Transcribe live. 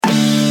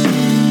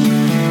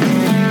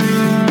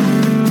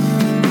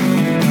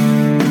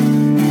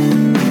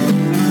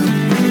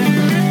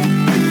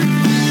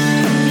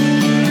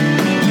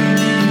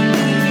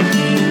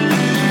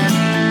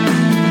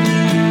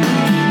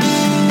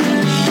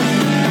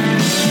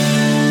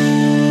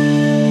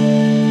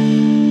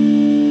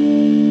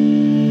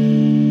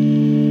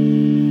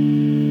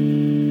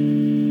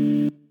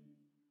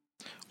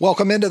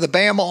Welcome into the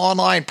Bama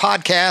Online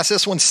Podcast.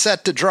 This one's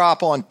set to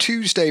drop on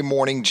Tuesday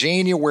morning,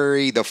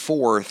 January the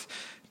 4th,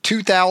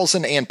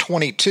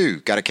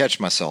 2022. Got to catch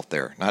myself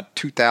there. Not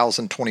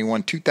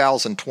 2021,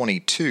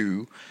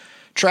 2022.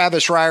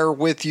 Travis Reier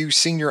with you,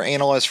 senior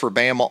analyst for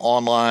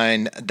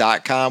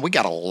BamaOnline.com. We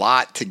got a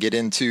lot to get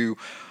into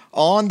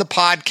on the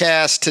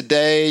podcast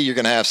today. You're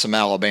going to have some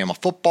Alabama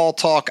football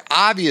talk.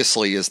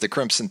 Obviously, as the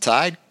Crimson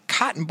Tide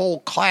Cotton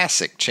Bowl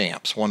Classic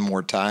champs one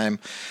more time,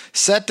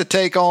 set to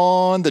take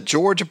on the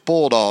Georgia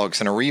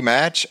Bulldogs in a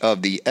rematch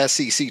of the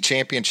SEC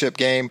championship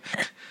game.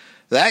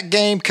 That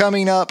game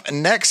coming up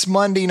next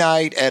Monday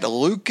night at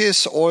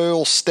Lucas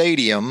Oil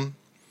Stadium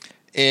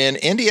in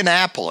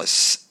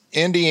Indianapolis,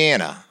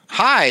 Indiana.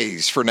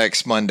 Highs for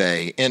next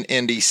Monday in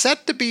Indy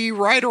set to be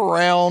right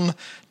around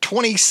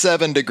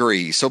 27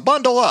 degrees. So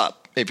bundle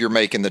up if you're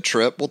making the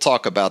trip. We'll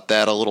talk about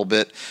that a little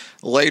bit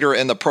later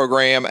in the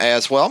program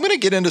as well. I'm going to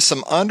get into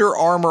some Under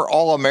Armour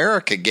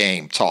All-America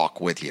game talk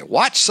with you.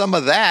 Watch some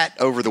of that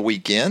over the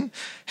weekend.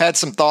 Had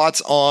some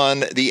thoughts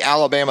on the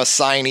Alabama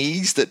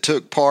signees that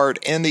took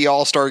part in the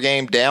All-Star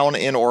game down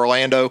in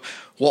Orlando.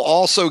 We'll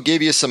also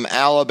give you some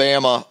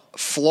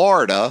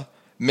Alabama-Florida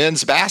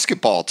men's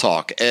basketball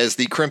talk as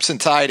the Crimson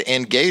Tide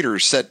and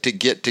Gators set to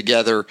get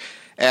together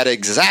at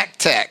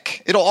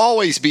Exactech. It'll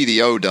always be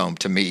the O-Dome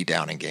to me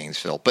down in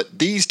Gainesville, but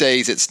these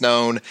days it's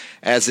known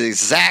as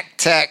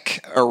Exactech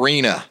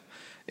Arena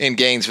in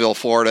Gainesville,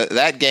 Florida.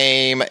 That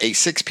game, a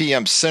 6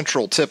 p.m.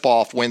 Central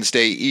tip-off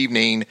Wednesday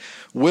evening,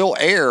 will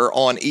air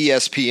on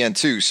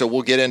ESPN2, so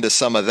we'll get into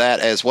some of that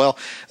as well.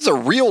 It's a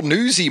real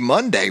newsy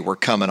Monday we're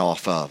coming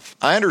off of.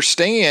 I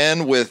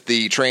understand with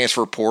the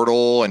transfer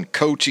portal and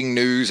coaching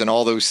news and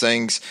all those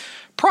things,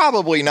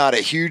 probably not a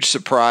huge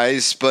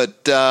surprise,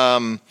 but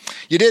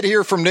you did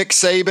hear from Nick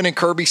Saban and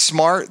Kirby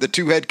Smart, the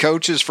two head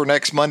coaches for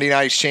next Monday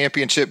night's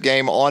championship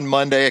game on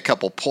Monday. A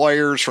couple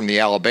players from the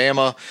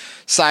Alabama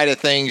side of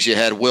things. You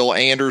had Will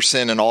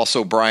Anderson and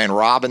also Brian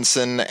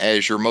Robinson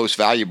as your most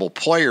valuable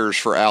players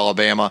for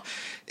Alabama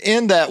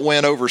in that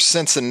win over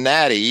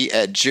Cincinnati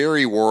at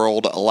Jerry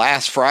World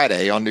last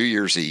Friday on New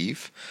Year's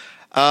Eve.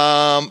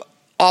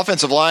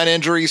 Offensive line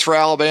injuries for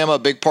Alabama, a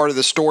big part of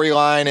the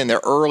storyline in their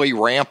early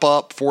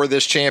ramp-up for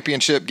this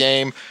championship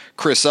game.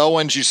 Chris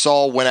Owens, you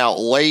saw, went out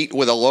late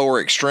with a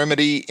lower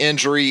extremity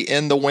injury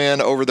in the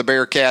win over the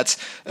Bearcats.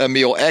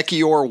 Emil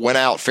Ekiyor went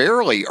out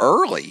fairly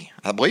early.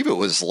 I believe it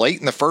was late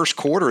in the first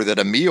quarter that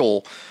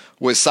Emil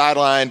was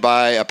sidelined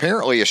by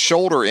apparently a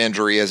shoulder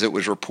injury, as it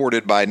was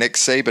reported by Nick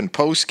Saban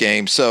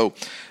post-game. So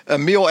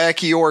Emil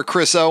Ekiyor,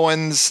 Chris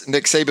Owens,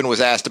 Nick Saban was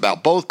asked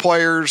about both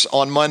players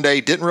on Monday.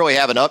 Didn't really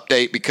have an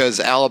update because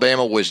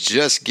Alabama was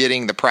just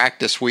getting the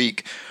practice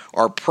week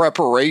or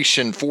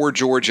preparation for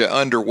Georgia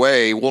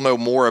underway. We'll know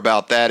more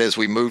about that as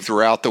we move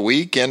throughout the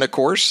week. And, of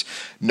course,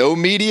 no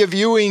media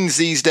viewings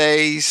these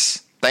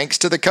days, thanks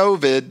to the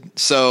COVID.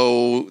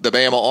 So the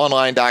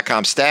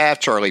BamaOnline.com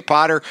staff, Charlie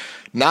Potter,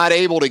 not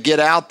able to get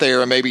out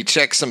there and maybe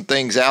check some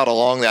things out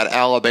along that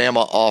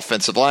Alabama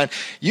offensive line.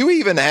 You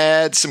even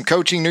had some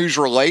coaching news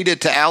related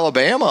to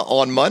Alabama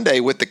on Monday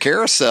with the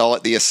carousel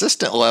at the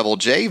assistant level.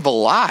 Jay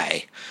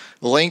Valai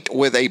linked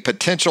with a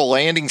potential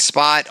landing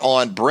spot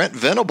on Brent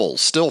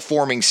Venables, still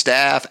forming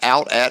staff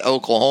out at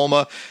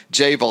Oklahoma.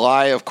 Jay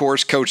Valai, of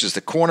course, coaches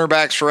the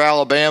cornerbacks for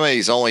Alabama.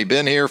 He's only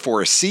been here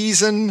for a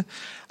season,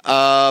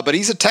 but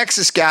he's a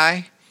Texas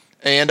guy.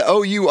 And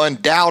OU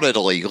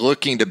undoubtedly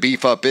looking to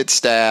beef up its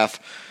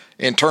staff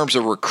in terms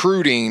of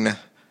recruiting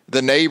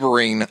the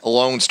neighboring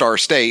Lone Star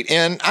State.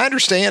 And I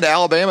understand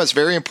Alabama is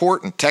very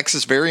important.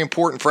 Texas very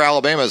important for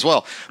Alabama as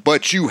well.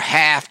 But you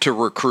have to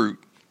recruit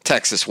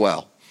Texas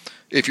well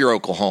if you're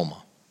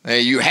Oklahoma.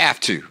 You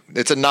have to.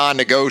 It's a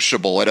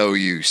non-negotiable at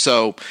OU.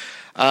 So,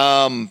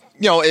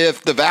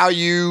 if the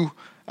value,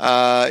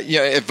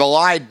 if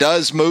Valai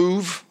does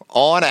move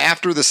on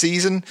after the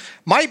season,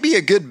 might be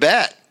a good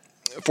bet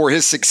for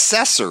his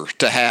successor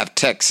to have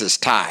Texas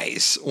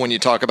ties when you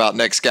talk about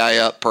next guy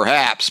up,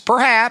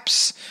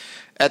 perhaps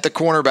at the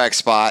cornerback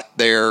spot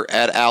there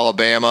at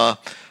Alabama.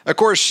 Of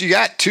course, you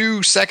got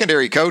two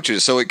secondary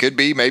coaches, so it could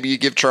be maybe you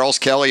give Charles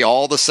Kelly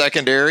all the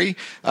secondary.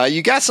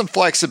 You got some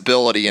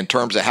flexibility in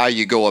terms of how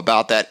you go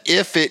about that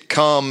if it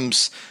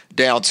comes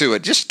down to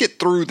it. Just get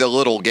through the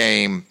little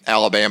game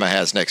Alabama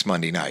has next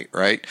Monday night,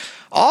 right?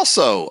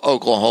 Also,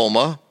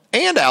 Oklahoma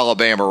and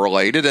Alabama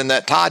related in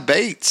that Todd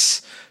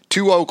Bates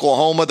to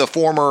Oklahoma, the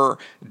former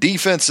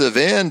defensive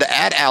end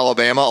at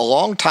Alabama, a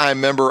longtime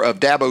member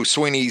of Dabo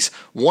Swinney's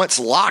once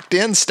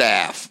locked-in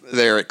staff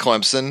there at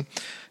Clemson.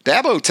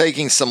 Dabo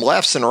taking some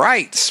lefts and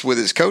rights with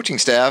his coaching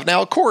staff.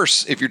 Now, of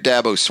course, if you're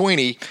Dabo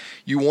Swinney,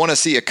 you want to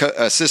see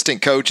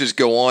assistant coaches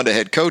go on to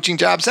head coaching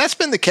jobs. That's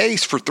been the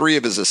case for three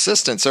of his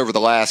assistants over the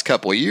last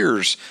couple of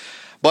years.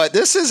 But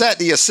this is at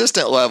the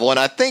assistant level, and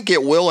I think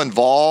it will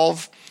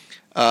involve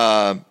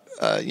a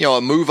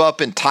move up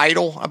in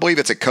title. I believe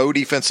it's a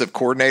co-defensive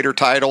coordinator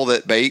title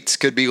that Bates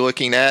could be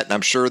looking at, and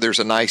I'm sure there's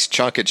a nice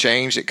chunk of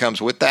change that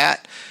comes with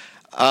that.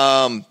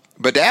 But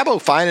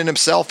Dabo finding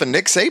himself in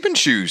Nick Saban's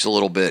shoes a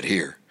little bit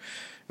here.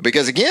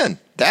 Because, again,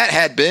 that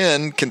had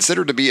been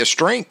considered to be a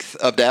strength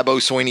of Dabo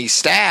Swinney's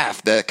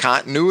staff, the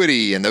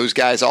continuity and those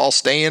guys all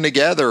staying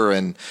together.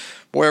 And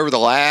boy, over the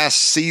last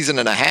season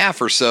and a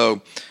half or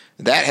so,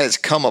 that has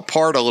come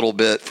apart a little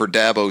bit for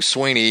Dabo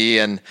Swinney.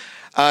 And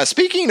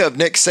speaking of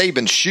Nick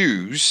Saban's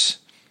shoes,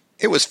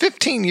 it was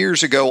 15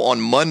 years ago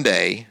on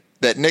Monday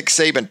that Nick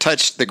Saban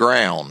touched the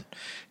ground.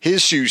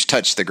 His shoes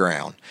touched the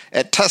ground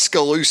at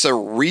Tuscaloosa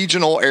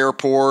Regional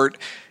Airport.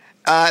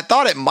 I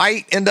thought it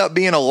might end up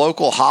being a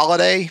local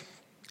holiday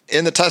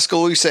in the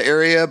Tuscaloosa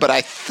area, but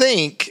I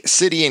think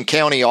city and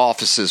county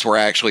offices were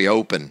actually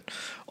open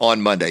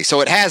on Monday. So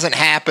it hasn't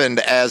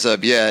happened as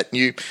of yet.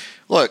 You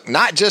look,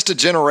 not just a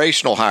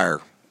generational hire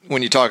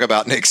when you talk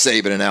about Nick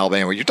Saban in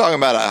Alabama. You're talking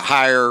about a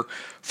hire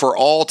for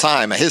all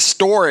time, a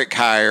historic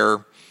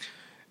hire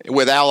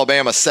with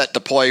Alabama set to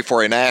play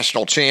for a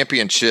national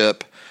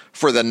championship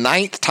for the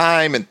 9th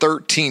time in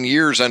 13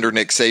 years under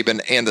Nick Saban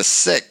and the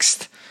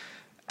 6th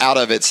out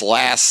of its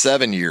last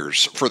 7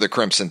 years for the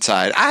Crimson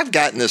Tide. I've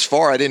gotten this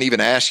far. I didn't even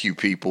ask you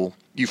people,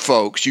 you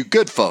folks, you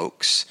good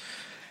folks.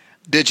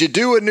 Did you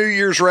do a New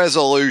Year's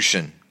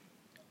resolution?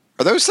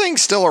 Are those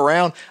things still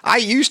around? I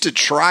used to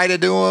try to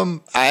do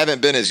them. I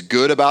haven't been as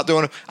good about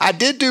doing them. I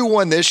did do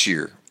one this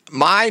year.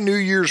 My New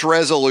Year's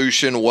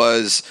resolution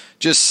was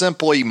just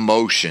simply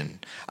motion.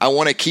 I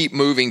want to keep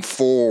moving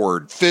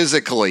forward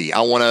physically.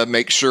 I want to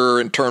make sure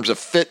in terms of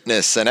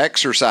fitness and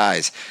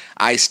exercise,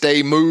 I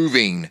stay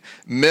moving.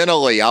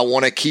 Mentally, I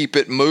want to keep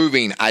it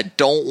moving. I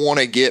don't want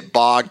to get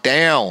bogged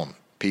down,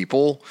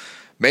 people.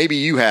 Maybe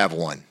you have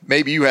one.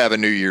 Maybe you have a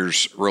New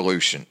Year's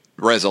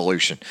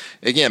resolution.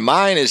 Again,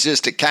 mine is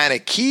just to kind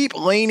of keep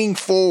leaning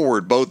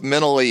forward, both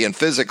mentally and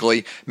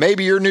physically.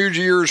 Maybe your New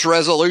Year's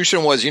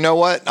resolution was, you know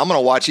what? I'm going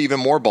to watch even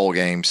more bowl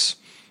games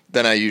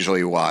than I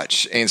usually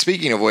watch. And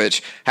speaking of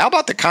which, how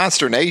about the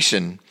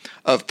consternation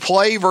of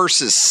play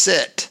versus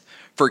sit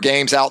for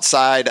games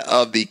outside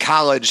of the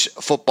college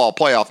football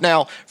playoff?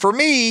 Now, for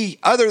me,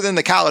 other than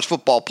the college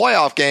football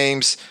playoff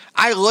games,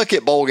 I look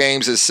at bowl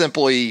games as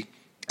simply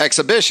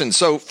exhibitions.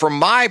 So from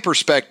my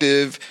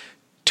perspective,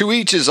 to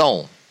each his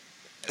own.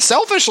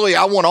 Selfishly,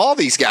 I want all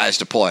these guys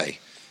to play.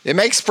 It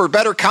makes for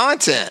better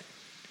content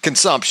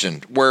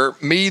consumption where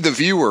me, the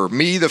viewer,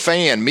 me, the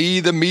fan, me,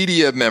 the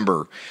media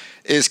member,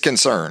 is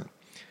concerned.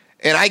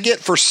 And I get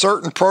for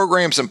certain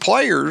programs and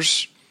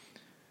players,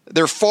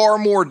 they're far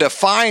more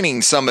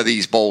defining some of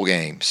these bowl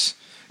games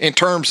in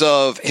terms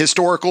of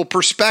historical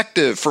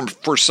perspective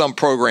for some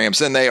programs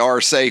than they are,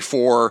 say,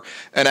 for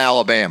an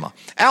Alabama.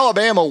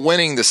 Alabama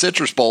winning the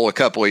Citrus Bowl a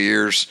couple of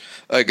years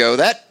ago,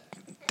 that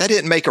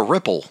didn't make a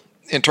ripple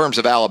in terms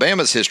of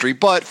Alabama's history.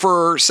 But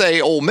for, say,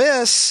 Ole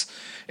Miss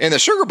in the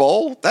Sugar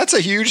Bowl, that's a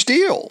huge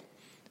deal.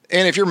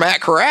 And if you're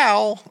Matt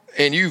Corral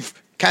and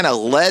you've kind of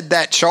led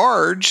that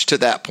charge to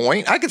that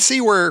point, I could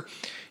see where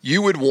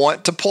you would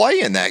want to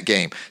play in that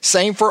game.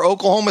 Same for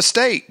Oklahoma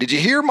State. Did you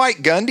hear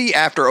Mike Gundy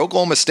after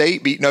Oklahoma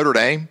State beat Notre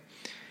Dame?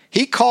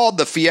 He called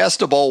the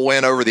Fiesta Bowl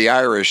win over the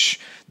Irish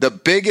the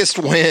biggest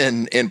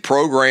win in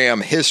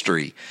program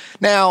history.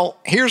 Now,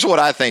 here's what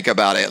I think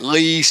about at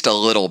least a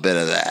little bit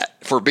of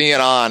that, for being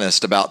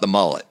honest about the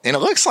mullet. And it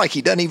looks like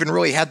he doesn't even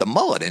really have the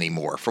mullet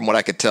anymore, from what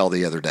I could tell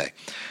the other day.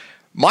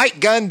 Mike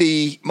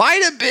Gundy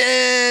might have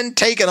been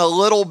taking a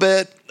little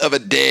bit of a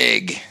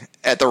dig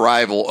at the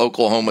rival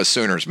Oklahoma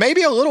Sooners.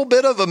 Maybe a little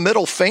bit of a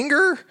middle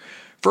finger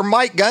for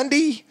Mike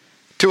Gundy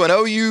to an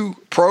OU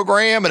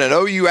program and an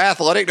OU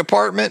athletic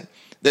department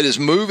that is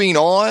moving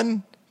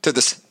on to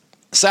the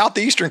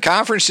Southeastern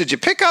Conference. Did you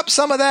pick up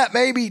some of that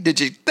maybe? Did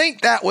you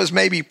think that was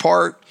maybe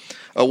part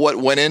of what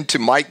went into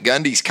Mike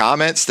Gundy's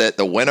comments that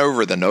the win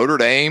over the Notre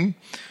Dame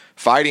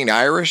Fighting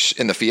Irish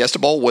in the Fiesta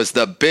Bowl was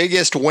the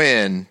biggest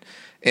win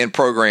in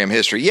program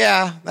history?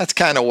 Yeah, that's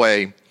kind of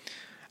way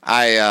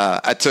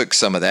I took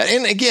some of that.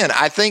 And again,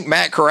 I think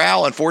Matt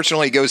Corral,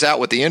 unfortunately, goes out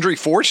with the injury.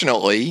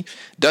 Fortunately,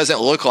 doesn't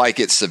look like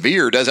it's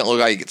severe, doesn't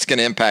look like it's going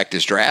to impact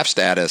his draft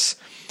status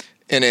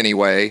in any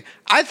way.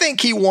 I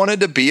think he wanted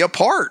to be a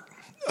part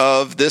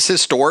of this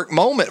historic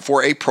moment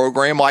for a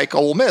program like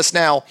Ole Miss.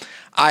 Now,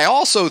 I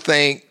also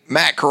think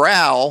Matt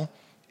Corral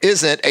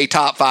isn't a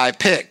top 5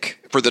 pick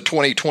for the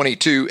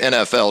 2022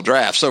 NFL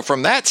draft. So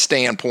from that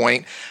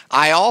standpoint,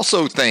 I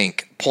also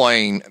think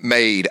playing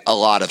made a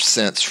lot of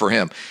sense for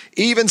him.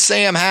 Even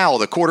Sam Howell,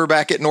 the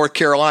quarterback at North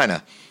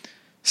Carolina.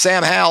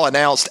 Sam Howell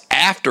announced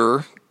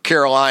after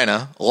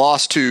Carolina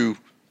lost to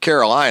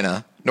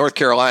Carolina, North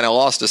Carolina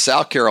lost to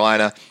South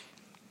Carolina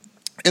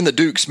in the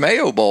Duke's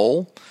Mayo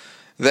Bowl,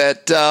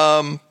 that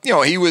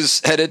he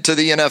was headed to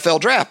the NFL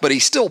draft, but he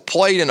still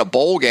played in a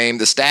bowl game,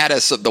 the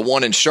status of the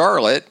one in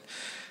Charlotte.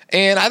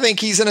 And I think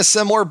he's in a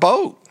similar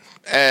boat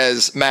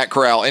as Matt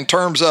Corral in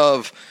terms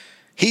of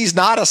he's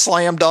not a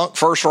slam dunk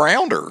first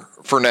rounder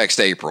for next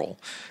April.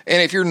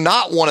 And if you're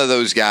not one of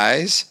those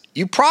guys,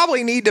 you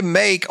probably need to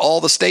make all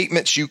the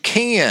statements you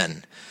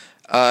can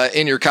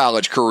in your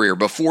college career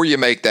before you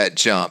make that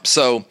jump.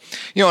 So,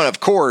 and of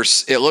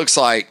course, it looks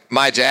like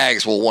my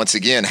Jags will once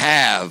again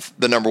have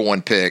the number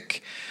 1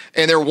 pick,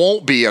 and there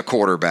won't be a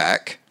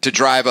quarterback to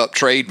drive up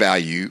trade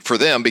value for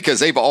them because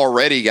they've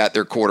already got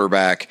their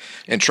quarterback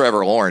in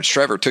Trevor Lawrence.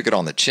 Trevor took it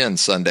on the chin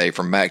Sunday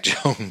from Mac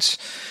Jones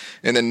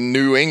and the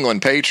New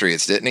England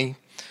Patriots, didn't he?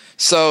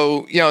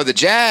 So, the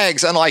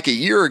Jags, unlike a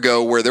year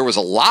ago where there was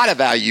a lot of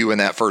value in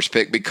that first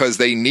pick because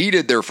they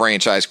needed their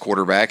franchise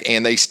quarterback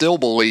and they still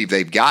believe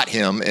they've got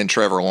him in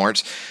Trevor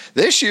Lawrence.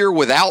 This year,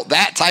 without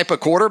that type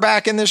of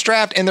quarterback in this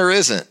draft, and there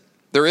isn't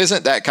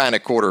that kind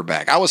of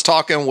quarterback. I was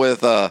talking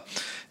with a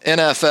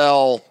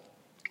NFL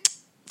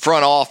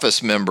front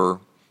office member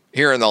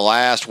here in the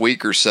last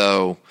week or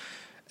so,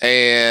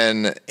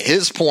 and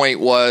his point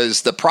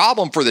was the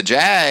problem for the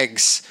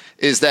Jags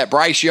is that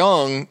Bryce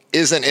Young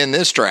isn't in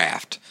this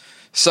draft.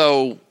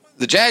 So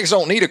the Jags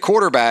don't need a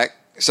quarterback,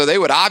 so they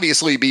would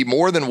obviously be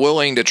more than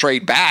willing to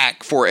trade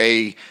back for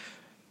a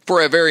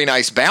very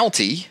nice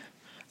bounty.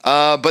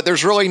 But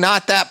there's really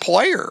not that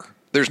player.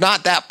 There's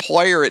not that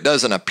player, it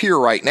doesn't appear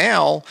right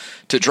now,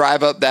 to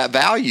drive up that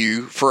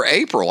value for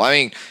April. I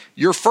mean,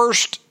 your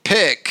first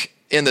pick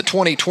in the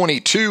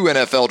 2022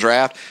 NFL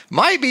draft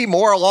might be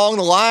more along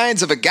the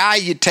lines of a guy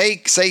you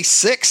take, say,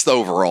 6th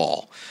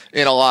overall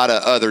in a lot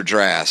of other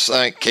drafts.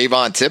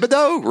 Kayvon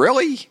Thibodeau,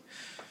 really?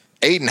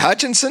 Aiden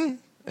Hutchinson,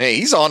 hey,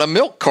 he's on a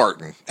milk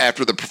carton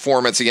after the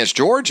performance against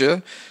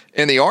Georgia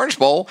in the Orange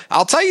Bowl.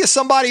 I'll tell you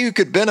somebody who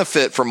could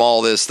benefit from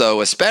all this, though,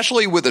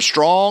 especially with a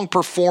strong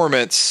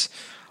performance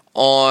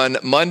on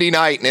Monday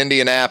night in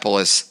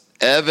Indianapolis,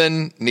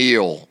 Evan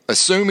Neal.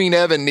 Assuming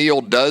Evan Neal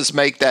does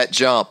make that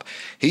jump,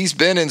 he's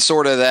been in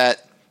sort of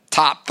that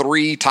top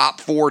 3, top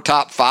 4,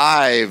 top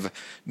 5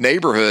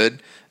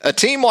 neighborhood. A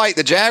team like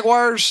the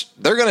Jaguars,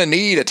 they're going to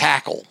need a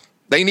tackle.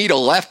 They need a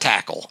left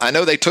tackle. I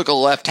know they took a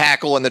left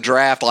tackle in the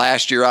draft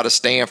last year out of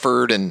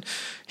Stanford, and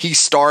he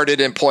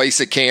started in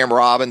place of Cam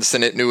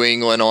Robinson at New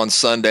England on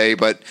Sunday,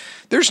 but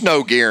there's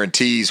no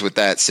guarantees with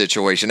that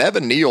situation.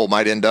 Evan Neal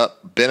might end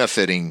up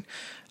benefiting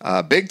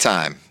big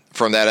time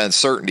from that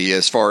uncertainty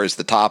as far as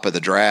the top of the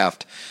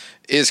draft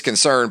is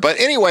concerned. But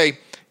anyway,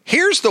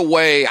 here's the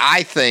way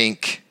I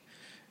think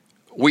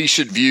we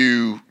should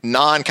view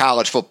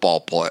non-college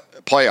football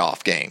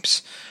playoff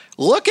games.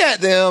 Look at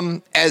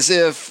them as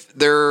if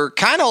they're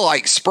kind of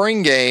like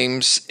spring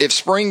games if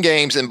spring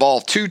games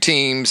involve 2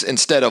 teams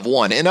instead of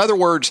 1. In other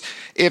words,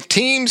 if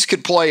teams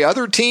could play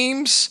other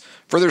teams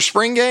for their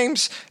spring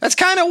games, that's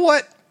kind of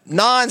what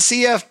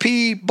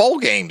non-CFP bowl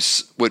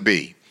games would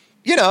be.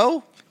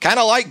 Kind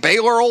of like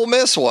Baylor Ole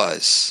Miss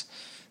was.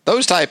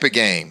 Those type of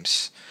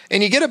games.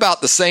 And you get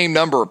about the same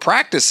number of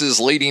practices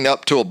leading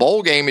up to a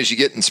bowl game as you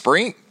get in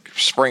spring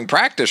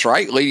practice,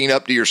 right? Leading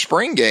up to your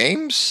spring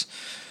games.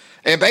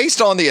 And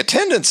based on the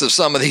attendance of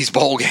some of these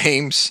bowl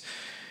games,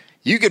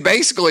 you could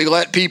basically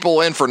let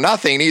people in for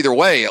nothing either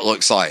way, it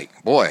looks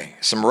like. Boy,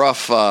 some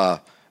rough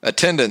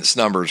attendance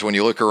numbers when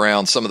you look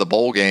around some of the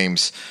bowl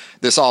games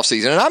this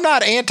offseason. And I'm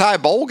not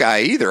anti-bowl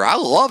guy either. I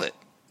love it.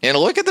 And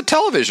look at the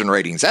television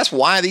ratings. That's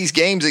why these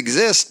games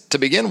exist to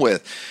begin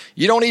with.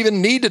 You don't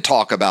even need to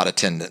talk about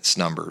attendance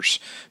numbers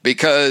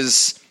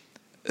because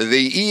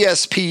the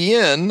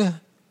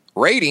ESPN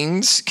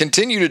ratings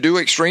continue to do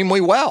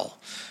extremely well.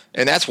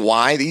 And that's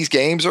why these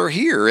games are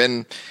here.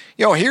 And,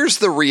 here's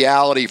the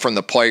reality from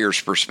the player's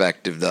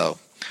perspective, though.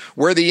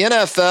 Where the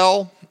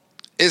NFL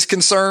is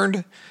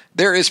concerned,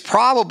 there is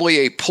probably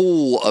a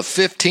pool of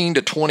 15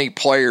 to 20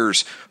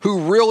 players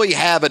who really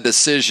have a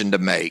decision to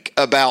make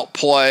about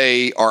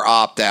play or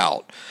opt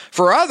out.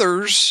 For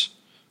others,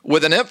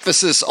 with an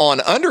emphasis on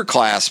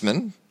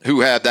underclassmen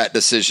who have that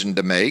decision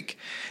to make,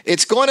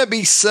 it's going to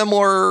be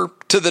similar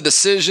to the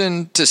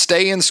decision to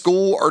stay in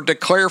school or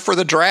declare for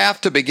the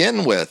draft to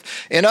begin with.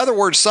 In other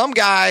words, some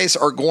guys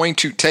are going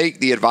to take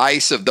the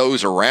advice of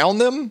those around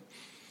them,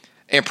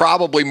 and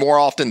probably more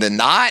often than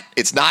not,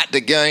 it's not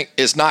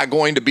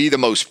going to be the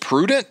most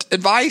prudent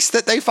advice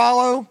that they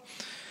follow.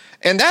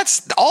 And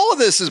that's all of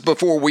this is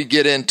before we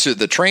get into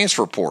the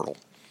transfer portal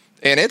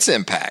and its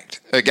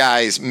impact.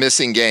 Guys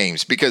missing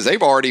games because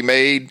they've already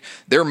made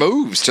their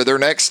moves to their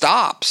next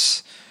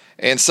stops.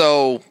 And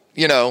so,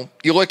 you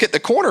look at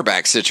the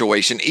cornerback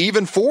situation,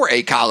 even for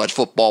a college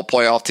football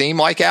playoff team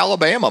like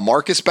Alabama.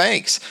 Marcus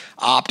Banks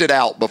opted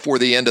out before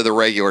the end of the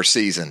regular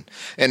season.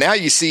 And now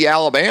you see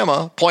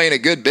Alabama playing a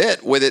good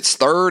bit with its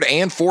 3rd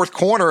and 4th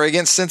corner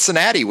against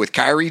Cincinnati with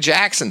Kyrie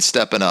Jackson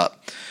stepping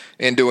up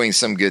and doing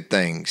some good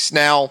things.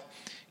 Now,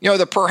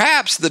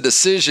 perhaps the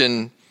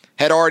decision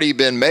had already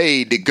been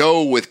made to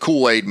go with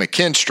Kool-Aid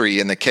McKinstry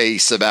in the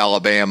case of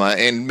Alabama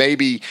and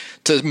maybe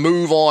to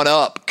move on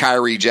up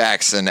Kyrie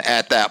Jackson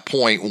at that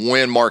point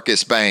when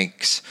Marcus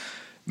Banks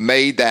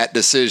made that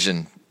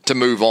decision to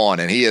move on.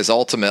 And he has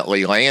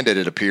ultimately landed,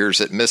 it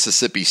appears, at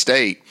Mississippi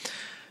State.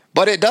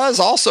 But it does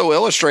also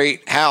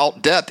illustrate how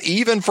depth,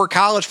 even for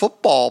college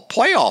football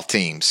playoff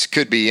teams,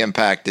 could be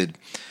impacted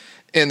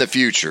in the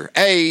future.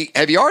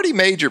 Have you already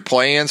made your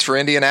plans for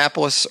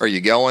Indianapolis? Are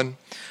you going?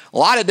 A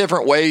lot of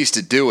different ways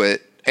to do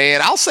it.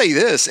 And I'll say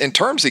this, in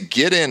terms of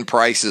get-in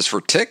prices for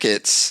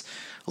tickets,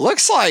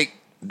 looks like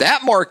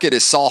that market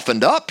has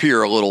softened up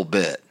here a little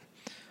bit.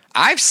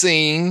 I've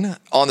seen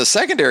on the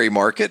secondary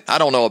market, I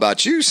don't know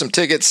about you, some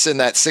tickets in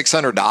that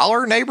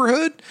 $600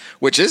 neighborhood,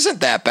 which isn't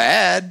that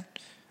bad.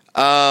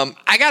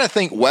 I got to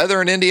think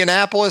weather in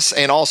Indianapolis,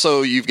 and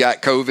also you've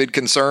got COVID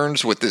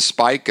concerns with this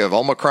spike of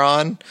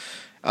Omicron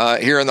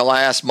here in the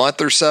last month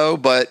or so.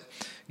 But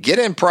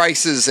get-in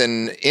prices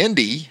in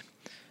Indy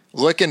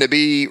looking to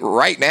be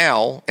right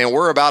now, and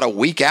we're about a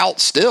week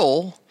out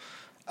still,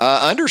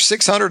 under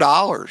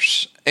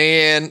 $600.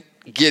 And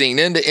getting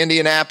into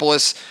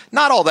Indianapolis,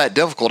 not all that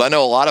difficult. I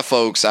know a lot of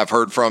folks I've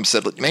heard from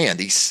said, man,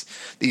 these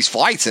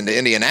flights into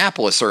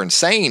Indianapolis are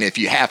insane if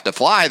you have to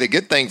fly. The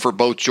good thing for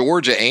both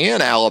Georgia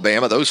and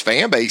Alabama, those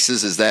fan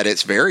bases, is that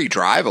it's very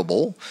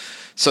drivable.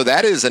 So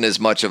that isn't as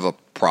much of a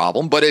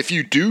problem. But if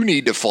you do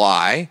need to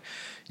fly,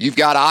 you've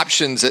got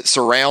options at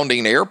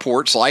surrounding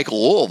airports like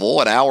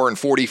Louisville, an hour and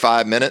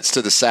 45 minutes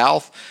to the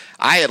south.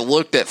 I had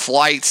looked at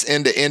flights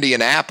into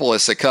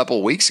Indianapolis a couple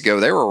of weeks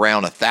ago. They were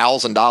around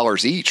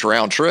 $1,000 each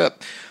round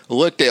trip.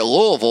 Looked at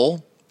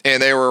Louisville,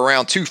 and they were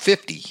around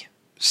 $250.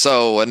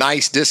 So a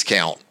nice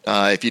discount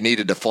if you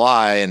needed to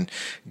fly and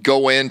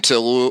go into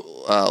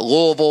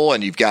Louisville,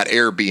 and you've got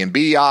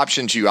Airbnb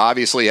options. You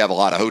obviously have a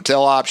lot of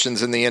hotel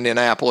options in the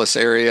Indianapolis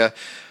area,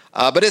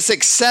 but it's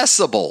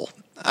accessible.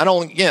 I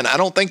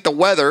don't think the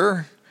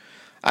weather,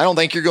 I don't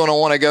think you're going to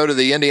want to go to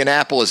the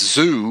Indianapolis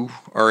Zoo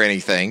or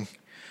anything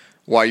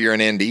while you're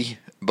in Indy,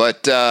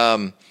 but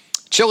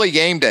chilly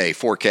game day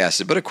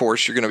forecasted. But of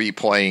course, you're going to be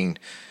playing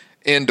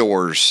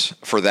indoors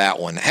for that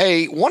one.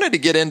 Hey, wanted to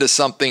get into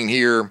something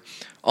here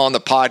on the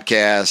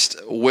podcast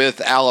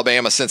with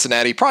Alabama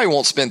Cincinnati. Probably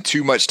won't spend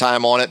too much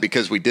time on it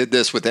because we did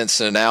this with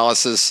instant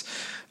analysis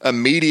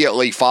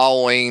immediately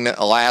following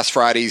last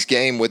Friday's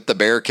game with the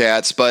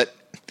Bearcats, but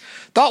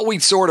thought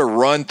we'd sort of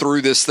run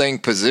through this thing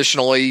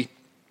positionally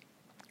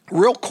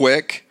real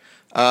quick,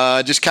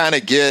 just kind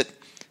of get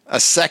a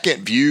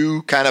second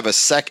view, kind of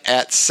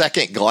at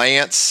second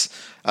glance,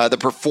 the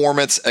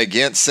performance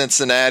against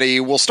Cincinnati.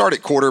 We'll start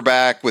at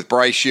quarterback with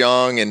Bryce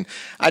Young, and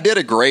I did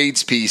a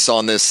grades piece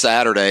on this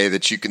Saturday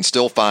that you can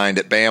still find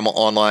at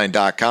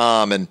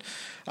BamaOnline.com. And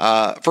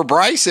for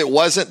Bryce, it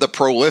wasn't the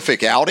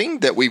prolific outing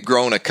that we've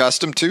grown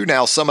accustomed to.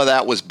 Now, some of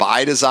that was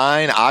by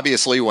design.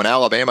 Obviously, when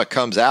Alabama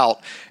comes out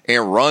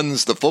and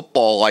runs the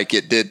football like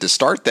it did to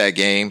start that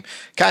game,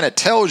 kind of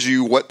tells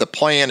you what the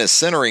plan is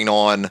centering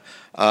on,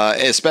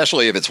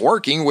 especially if it's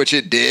working, which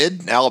it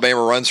did.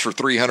 Alabama runs for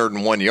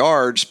 301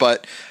 yards,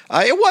 but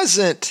it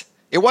wasn't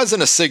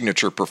a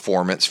signature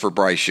performance for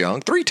Bryce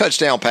Young. 3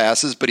 touchdown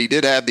passes, but he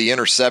did have the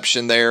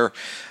interception there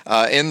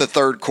in the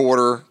third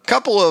quarter.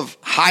 Couple of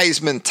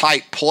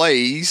Heisman-type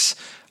plays.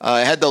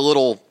 Had the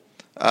little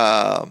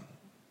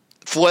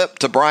flip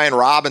to Brian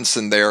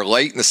Robinson there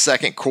late in the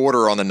second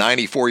quarter on the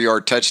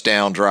 94-yard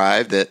touchdown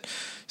drive that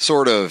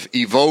sort of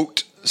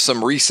evoked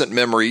some recent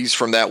memories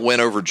from that win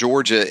over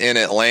Georgia in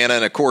Atlanta,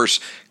 and of course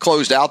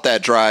closed out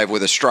that drive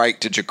with a strike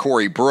to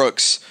Ja'Cory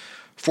Brooks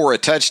for a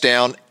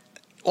touchdown.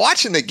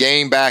 Watching the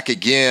game back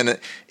again,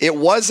 it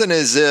wasn't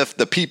as if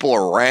the people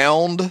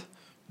around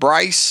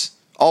Bryce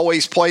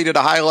always played at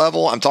a high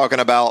level. I'm talking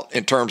about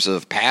in terms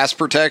of pass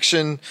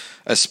protection,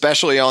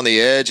 especially on the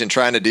edge and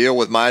trying to deal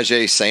with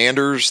Myjai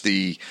Sanders,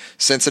 the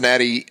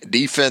Cincinnati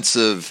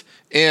defensive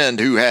end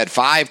who had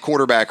 5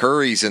 quarterback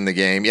hurries in the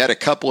game. You had a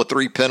couple of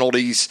 3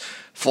 penalties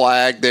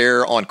flagged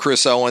there on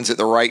Chris Owens at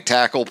the right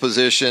tackle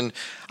position.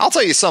 I'll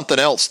tell you something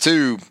else,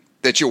 too,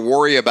 that you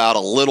worry about a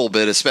little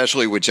bit,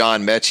 especially with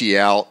John Mechie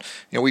out.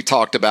 We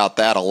talked about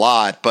that a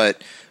lot.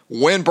 But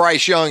when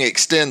Bryce Young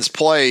extends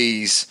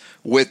plays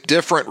with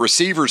different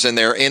receivers in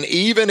there, and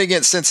even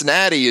against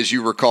Cincinnati, as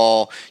you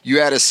recall, you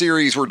had a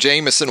series where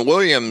Jameson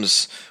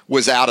Williams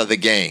was out of the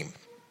game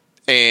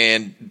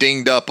and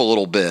dinged up a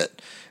little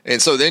bit.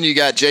 And so then you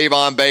got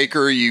Javon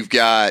Baker, you've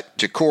got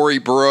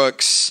Ja'Cory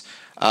Brooks,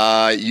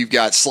 you've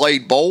got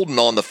Slade Bolden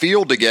on the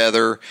field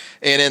together.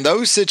 And in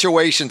those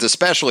situations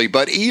especially,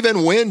 but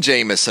even when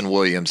Jameson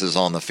Williams is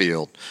on the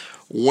field,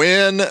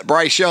 when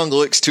Bryce Young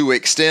looks to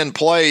extend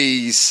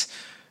plays,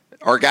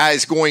 are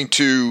guys going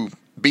to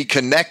be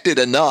connected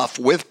enough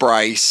with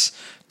Bryce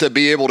to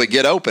be able to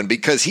get open?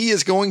 Because he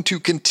is going to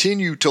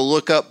continue to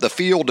look up the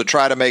field to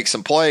try to make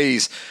some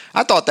plays.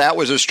 I thought that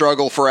was a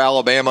struggle for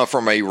Alabama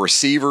from a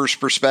receiver's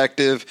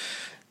perspective.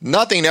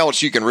 Nothing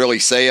else you can really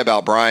say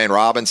about Brian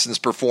Robinson's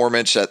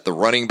performance at the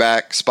running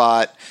back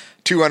spot.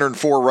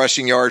 204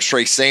 rushing yards.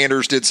 Trey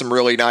Sanders did some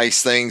really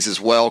nice things as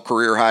well.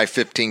 Career high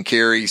 15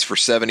 carries for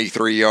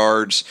 73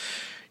 yards.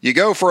 You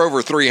go for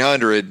over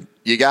 300.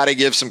 You got to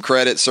give some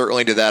credit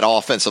certainly to that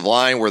offensive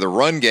line where the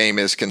run game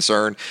is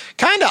concerned.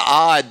 Kind of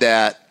odd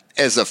that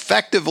as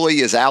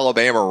effectively as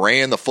Alabama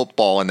ran the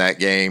football in that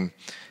game,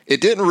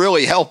 it didn't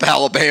really help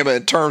Alabama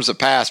in terms of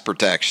pass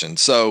protection.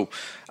 So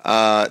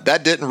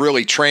that didn't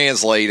really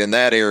translate in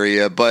that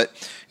area. But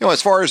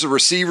as far as the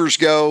receivers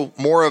go,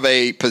 more of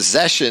a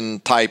possession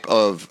type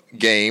of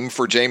game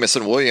for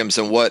Jameson Williams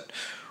than what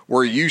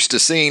we're used to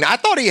seeing. I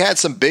thought he had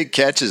some big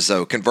catches,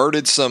 though,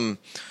 converted some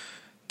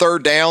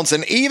third downs.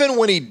 And even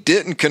when he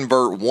didn't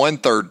convert one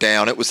third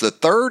down, it was the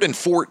 3rd and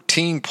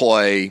 14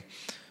 play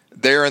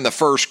there in the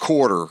first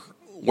quarter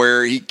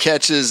where he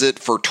catches it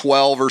for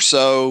 12 or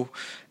so,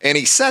 and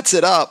he sets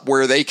it up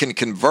where they can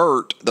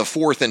convert the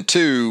 4th and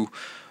 2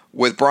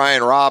 with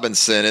Brian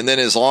Robinson. And then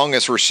his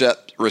longest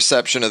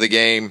reception of the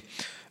game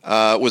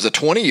was a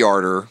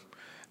 20-yarder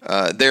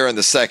there in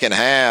the second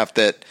half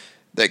that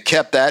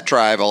kept that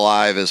drive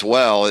alive as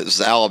well. It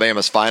was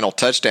Alabama's final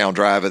touchdown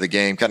drive of the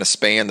game, kind of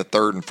spanned the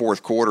third and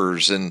fourth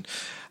quarters. And,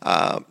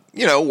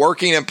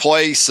 working in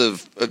place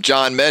of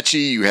John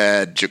Mechie, you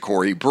had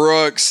Ja'Cory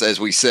Brooks. As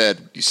we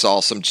said, you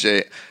saw some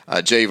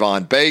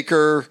Javon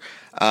Baker.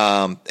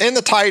 And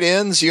the tight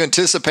ends, you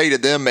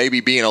anticipated them maybe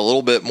being a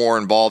little bit more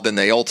involved than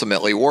they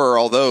ultimately were,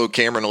 although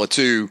Cameron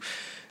Latou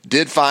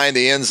did find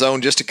the end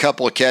zone, just a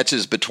couple of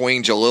catches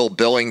between Jalil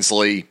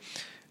Billingsley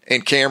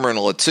and Cameron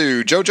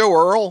Latou. JoJo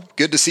Earle,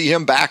 good to see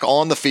him back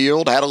on the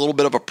field. Had a little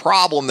bit of a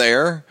problem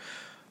there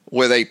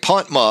with a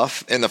punt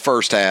muff in the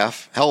first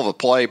half. Hell of a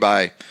play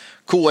by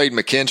Kool-Aid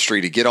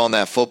McKinstry to get on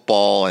that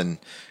football and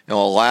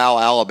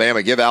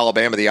give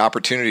Alabama the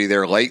opportunity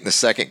there late in the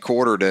second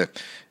quarter to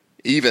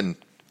even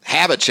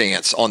have a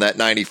chance on that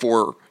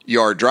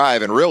 94-yard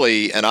drive, and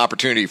really an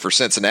opportunity for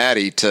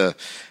Cincinnati to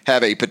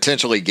have a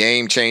potentially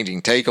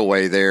game-changing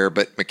takeaway there.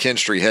 But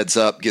McKinstry heads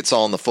up, gets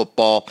on the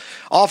football.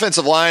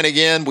 Offensive line,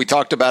 again, we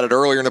talked about it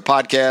earlier in the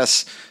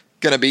podcast,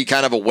 going to be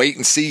kind of a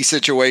wait-and-see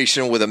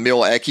situation with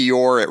Emil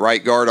Ekiyor at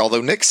right guard,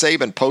 although Nick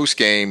Saban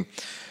postgame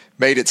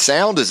made it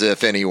sound as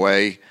if,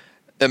 anyway,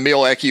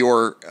 Emil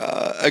Ekiyor,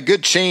 a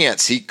good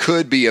chance he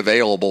could be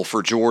available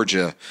for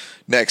Georgia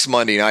next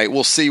Monday night.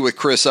 We'll see with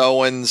Chris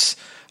Owens.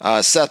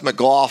 Seth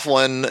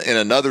McLaughlin in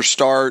another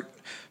start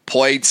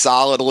played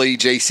solidly.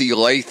 J.C.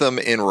 Latham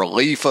in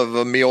relief of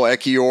Emil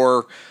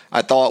Ekiyor,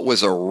 I thought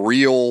was a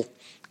real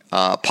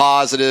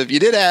positive. You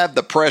did have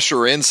the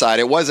pressure inside.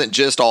 It wasn't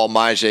just all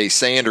Myjai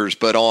Sanders,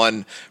 but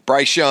on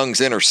Bryce Young's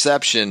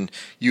interception,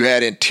 you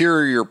had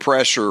interior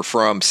pressure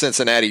from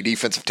Cincinnati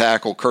defensive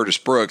tackle Curtis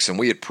Brooks, and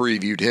we had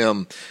previewed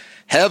him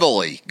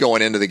heavily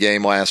going into the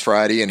game last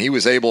Friday, and he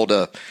was able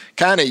to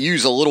kind of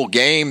use a little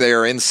game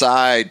there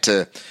inside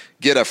to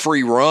get a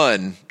free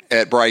run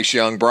at Bryce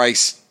Young.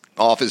 Bryce,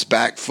 off his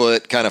back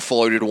foot, kind of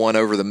floated one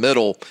over the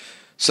middle.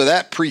 So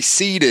that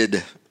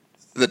preceded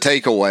the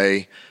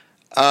takeaway.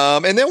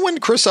 And then when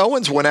Chris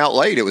Owens went out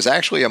late, it was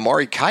actually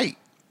Amari Kite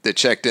that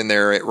checked in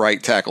there at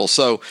right tackle.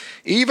 So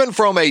even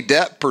from a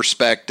depth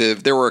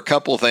perspective, there were a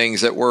couple things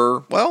that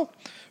were,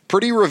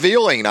 pretty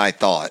revealing, I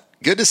thought.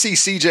 Good to see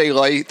J.C.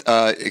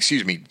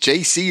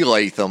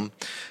 Latham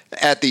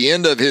at the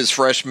end of his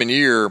freshman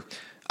year,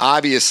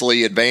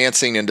 obviously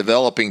advancing and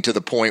developing to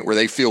the point where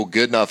they feel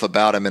good enough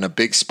about him in a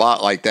big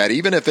spot like that,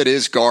 even if it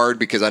is guard,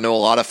 because I know a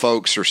lot of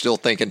folks are still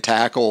thinking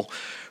tackle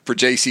for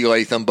J.C.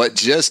 Latham, but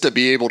just to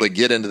be able to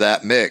get into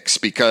that mix,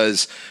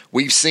 because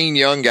we've seen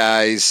young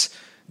guys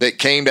that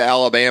came to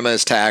Alabama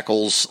as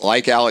tackles,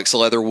 like Alex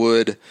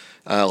Leatherwood,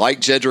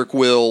 like Jedrick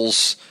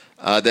Wills,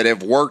 that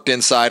have worked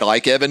inside,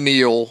 like Evan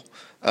Neal,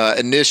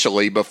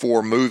 initially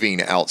before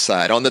moving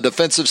outside. On the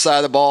defensive side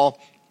of the ball,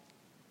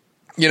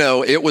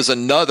 it was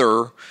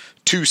another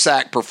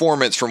 2-sack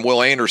performance from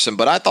Will Anderson,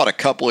 but I thought a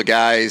couple of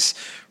guys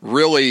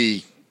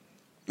really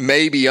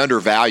maybe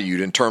undervalued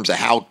in terms of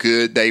how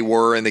good they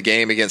were in the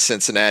game against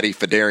Cincinnati.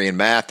 Phidarian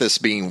Mathis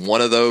being one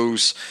of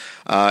those.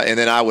 And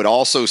then I would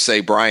also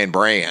say Brian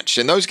Branch.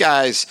 And those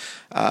guys,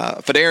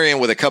 Phidarian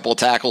with a couple of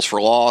tackles for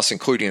loss,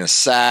 including a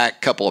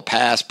sack, couple of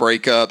pass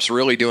breakups,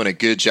 really doing a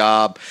good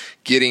job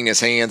getting his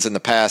hands in the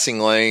passing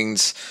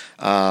lanes.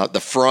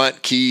 The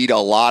front keyed a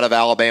lot of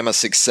Alabama's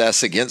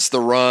success against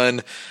the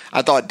run.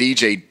 I thought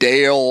DJ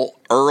Dale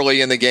early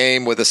in the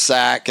game with a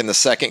sack in the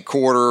second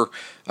quarter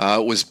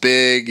was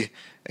big.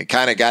 It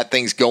kind of got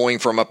things going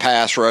from a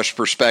pass rush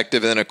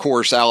perspective. And then, of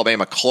course,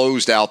 Alabama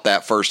closed out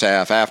that first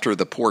half after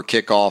the poor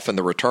kickoff and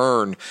the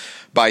return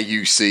by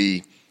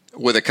UC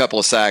with a couple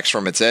of sacks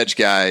from its edge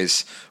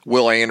guys,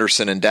 Will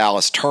Anderson and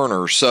Dallas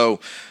Turner. So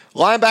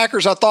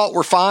linebackers I thought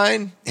were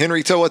fine.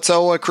 Henry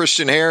To'oTo'o,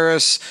 Christian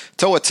Harris.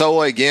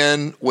 To'oTo'o,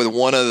 again, with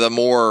one of the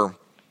more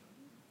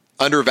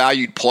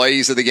undervalued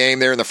plays of the game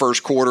there in the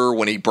first quarter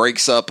when he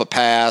breaks up a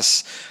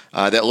pass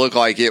that looked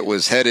like it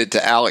was headed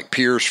to Alec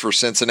Pierce for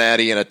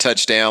Cincinnati and a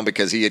touchdown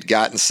because he had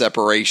gotten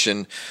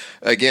separation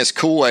against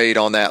Kool-Aid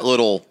on that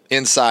little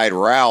inside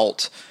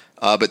route.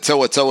 But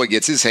To'oTo'o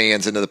gets his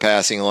hands into the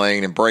passing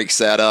lane and breaks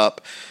that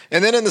up.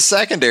 And then in the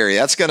secondary,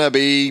 that's going to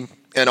be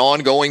an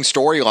ongoing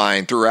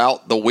storyline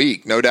throughout the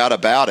week, no doubt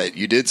about it.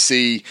 You did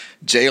see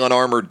Jalen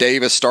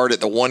Armour-Davis start at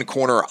the one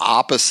corner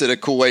opposite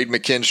of Kool-Aid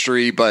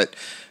McKinstry, but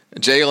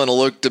Jalen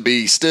looked to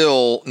be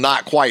still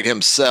not quite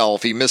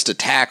himself. He missed a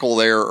tackle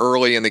there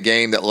early in the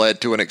game that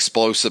led to an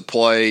explosive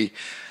play.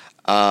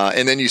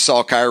 And then you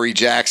saw Kyrie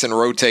Jackson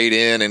rotate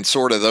in, and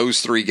sort of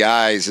those three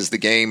guys as the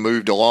game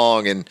moved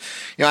along. And,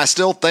 I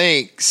still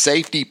think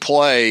safety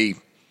play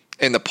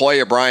and the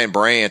play of Brian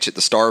Branch at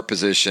the star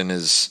position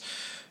is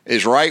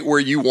right where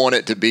you want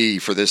it to be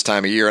for this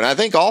time of year. And I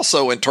think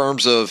also in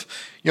terms of,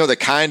 the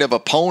kind of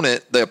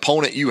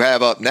opponent you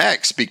have up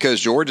next, because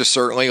Georgia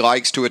certainly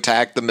likes to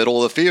attack the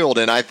middle of the field.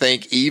 And I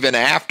think even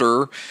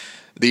after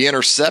the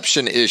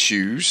interception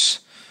issues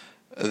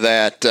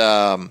that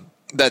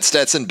that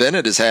Stetson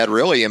Bennett has had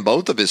really in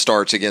both of his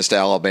starts against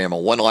Alabama,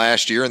 one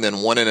last year and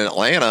then one in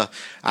Atlanta.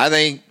 I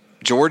think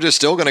Georgia's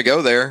still going to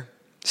go there,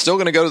 still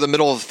going to go to the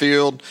middle of the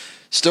field,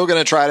 still going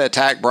to try to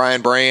attack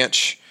Brian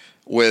Branch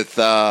with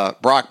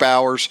Brock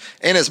Bowers.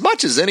 And as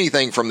much as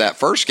anything from that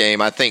first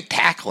game, I think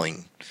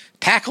tackling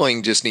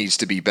just needs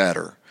to be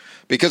better.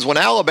 Because when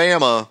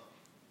Alabama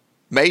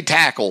made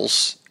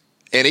tackles,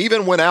 and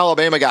even when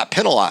Alabama got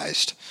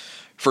penalized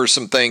for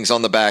some things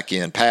on the back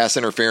end, pass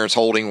interference,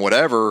 holding,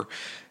 whatever,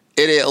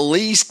 it at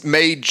least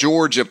made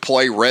Georgia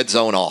play red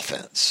zone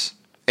offense.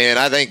 And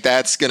I think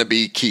that's going to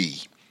be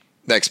key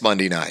next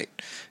Monday night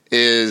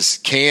is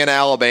can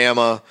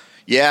Alabama,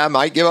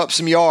 might give up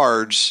some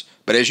yards,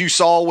 but as you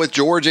saw with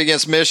Georgia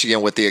against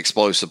Michigan with the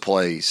explosive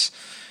plays,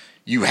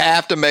 you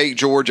have to make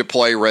Georgia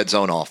play red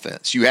zone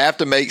offense. You have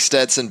to make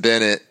Stetson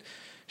Bennett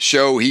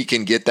show he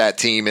can get that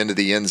team into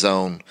the end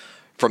zone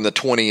from the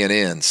 20 and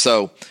in.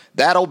 So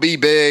that'll be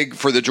big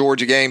for the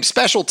Georgia game.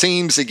 Special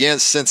teams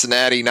against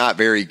Cincinnati, not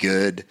very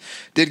good.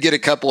 Did get a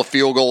couple of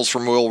field goals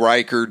from Will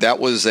Reichard. That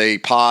was a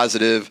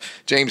positive.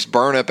 James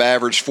Burnip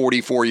averaged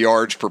 44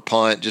 yards per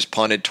punt, just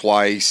punted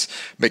twice.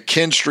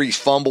 McKinstry's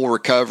fumble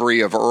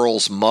recovery of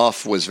Earl's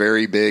muff was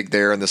very big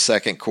there in the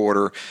second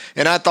quarter.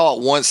 And I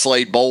thought once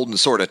Slade Bolden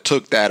sort of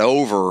took that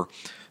over,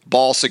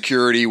 ball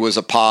security was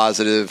a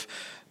positive.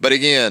 But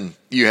again,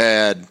 you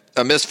had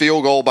a missed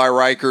field goal by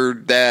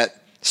Reichard that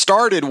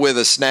started with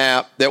a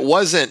snap that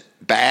wasn't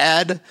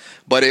bad,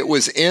 but it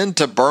was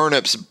into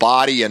Burnip's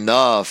body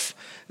enough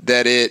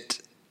that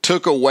it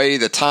took away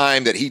the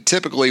time that he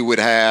typically would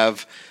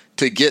have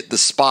to get the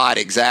spot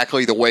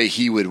exactly the way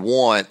he would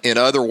want. In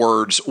other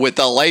words, with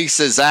the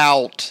laces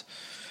out,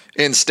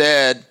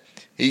 instead,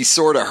 he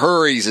sort of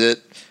hurries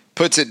it,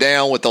 puts it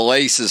down with the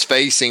laces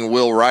facing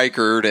Will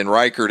Reichard, and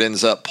Reichard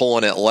ends up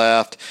pulling it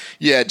left.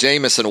 Yeah,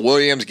 Jamison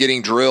Williams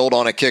getting drilled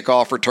on a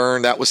kickoff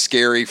return. That was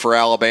scary for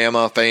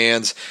Alabama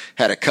fans.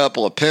 Had a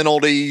couple of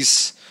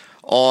penalties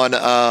on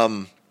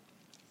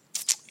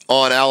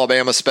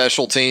Alabama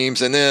special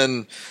teams. And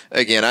then,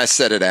 again, I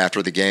said it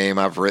after the game.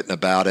 I've written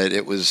about it.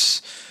 It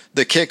was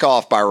the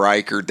kickoff by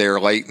Reichard there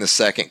late in the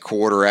second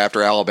quarter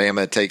after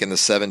Alabama had taken the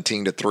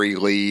 17-3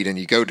 lead, and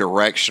you go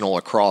directional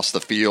across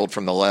the field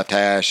from the left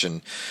hash,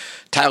 and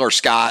Tyler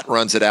Scott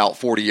runs it out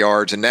 40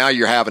 yards, and now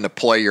you're having to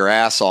play your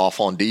ass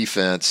off on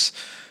defense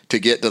to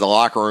get to the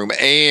locker room,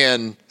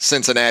 and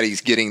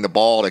Cincinnati's getting the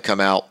ball to come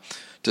out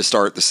to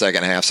start the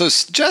second half. So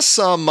just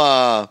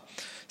some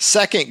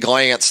second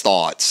glance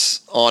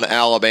thoughts on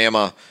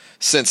Alabama,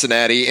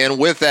 Cincinnati, and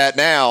with that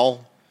now,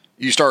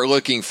 you start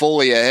looking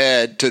fully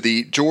ahead to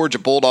the Georgia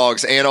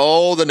Bulldogs and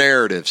all the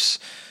narratives.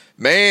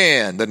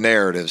 Man, the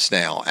narratives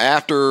now.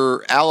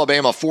 After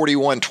Alabama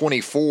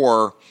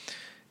 41-24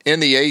 in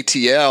the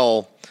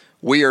ATL,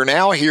 we are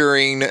now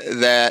hearing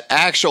that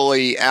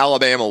actually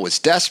Alabama was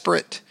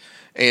desperate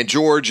and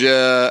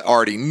Georgia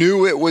already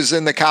knew it was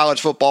in the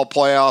college football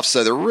playoffs,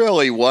 so there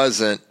really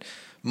wasn't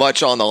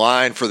much on the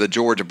line for the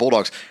Georgia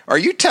Bulldogs. Are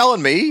you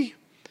telling me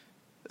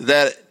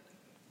that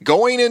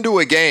going into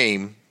a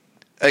game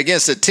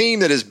against a team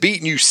that has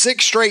beaten you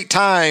 6 straight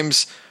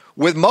times,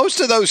 with most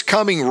of those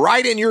coming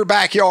right in your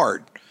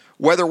backyard,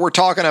 whether we're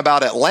talking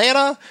about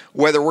Atlanta,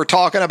 whether we're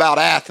talking about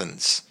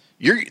Athens,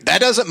 that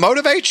doesn't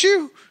motivate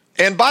you?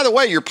 And by the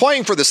way, you're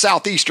playing for the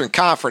Southeastern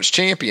Conference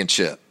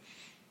Championship.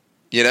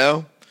 You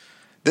know,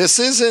 this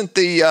isn't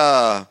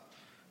the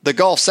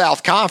Gulf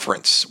South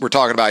Conference we're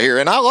talking about here.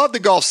 And I love the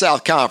Gulf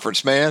South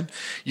Conference, man.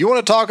 You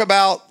want to talk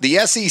about the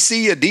SEC,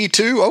 a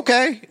D2?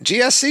 Okay,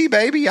 GSC,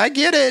 baby, I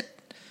get it.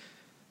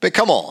 But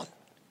come on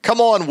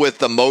with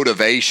the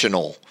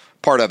motivational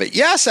part of it.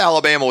 Yes,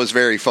 Alabama was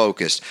very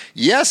focused.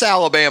 Yes,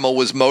 Alabama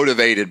was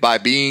motivated by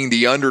being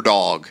the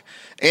underdog.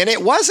 And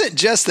it wasn't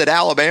just that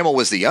Alabama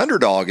was the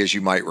underdog, as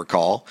you might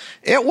recall.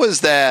 It was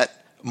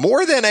that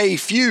more than a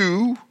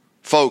few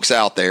folks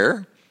out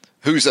there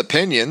whose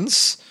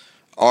opinions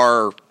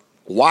are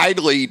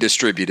widely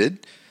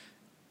distributed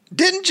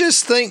didn't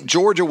just think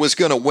Georgia was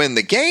going to win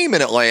the game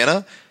in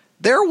Atlanta.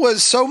 There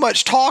was so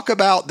much talk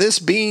about this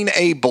being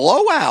a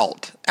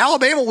blowout.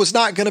 Alabama was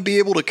not going to be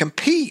able to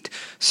compete.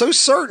 So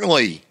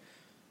certainly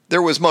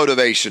there was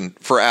motivation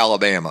for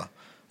Alabama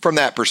from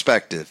that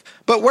perspective.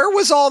 But where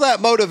was all that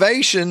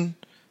motivation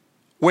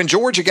when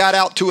Georgia got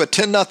out to a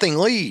 10-0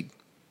 lead?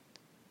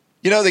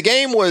 You know, the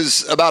game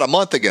was about a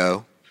month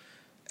ago,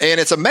 and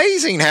it's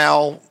amazing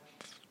how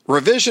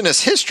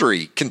revisionist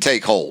history can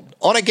take hold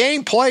on a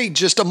game played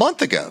just a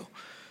month ago,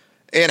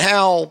 and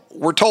how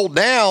we're told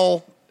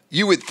now,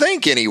 you would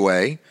think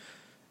anyway,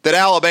 that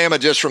Alabama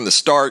just from the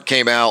start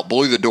came out,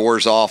 blew the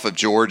doors off of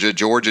Georgia.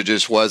 Georgia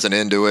just wasn't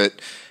into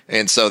it,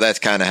 and so that's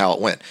kind of how it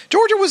went.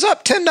 Georgia was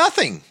up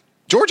 10-0.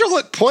 Georgia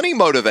looked plenty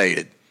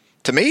motivated.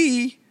 To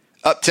me,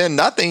 up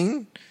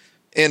 10-0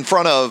 in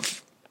front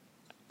of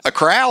a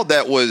crowd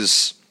that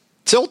was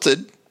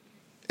tilted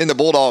in the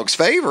Bulldogs'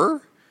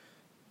 favor.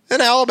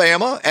 And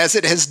Alabama, as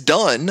it has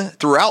done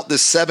throughout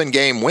this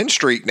 7-game win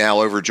streak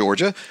now over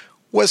Georgia,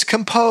 was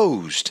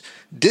composed.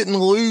 didn't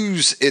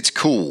lose its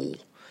cool,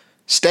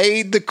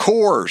 stayed the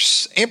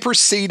course, and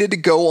proceeded to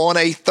go on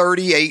a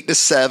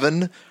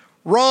 38-7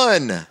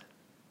 run.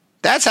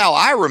 That's how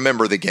I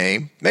remember the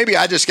game. Maybe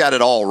I just got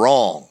it all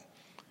wrong.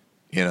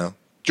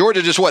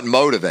 Georgia just wasn't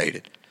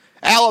motivated.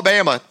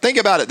 Alabama, think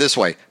about it this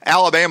way.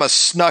 Alabama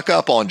snuck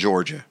up on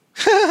Georgia.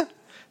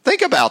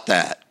 Think about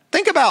that.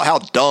 Think about how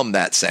dumb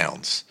that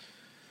sounds.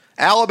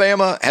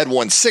 Alabama had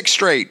won 6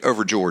 straight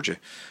over Georgia.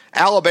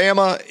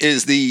 Alabama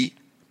is the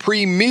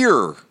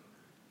premier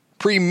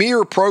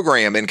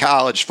program in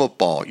college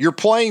football. You're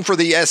playing for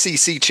the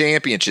SEC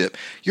championship.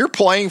 You're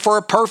playing for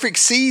a perfect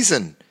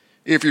season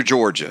if you're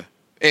Georgia.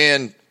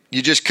 And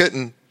you just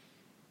couldn't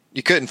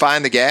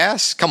find the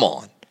gas? Come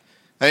on.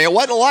 I mean, it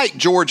wasn't like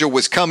Georgia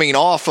was coming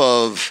off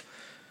of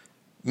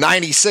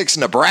 96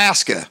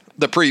 Nebraska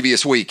the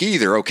previous week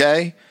either,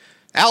 okay?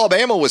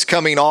 Alabama was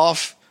coming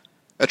off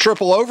a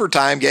triple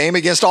overtime game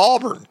against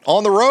Auburn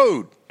on the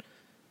road.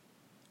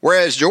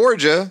 Whereas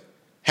Georgia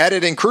had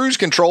it in cruise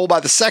control by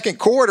the second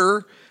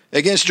quarter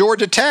against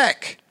Georgia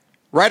Tech,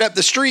 right up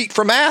the street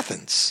from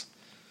Athens.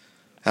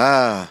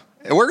 And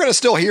we're going to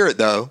still hear it,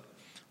 though.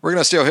 We're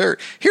going to still hear it.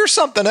 Here's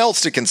something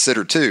else to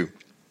consider, too.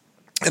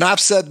 And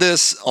I've said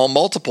this on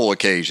multiple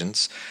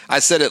occasions. I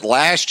said it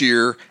last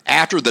year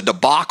after the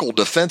debacle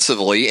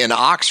defensively in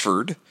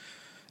Oxford.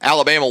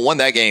 Alabama won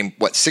that game,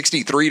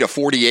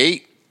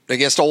 63-48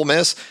 against Ole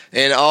Miss?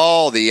 And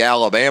all the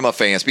Alabama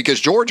fans, because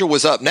Georgia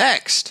was up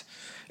next.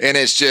 And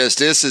it's just,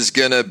 this is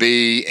going to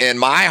be, and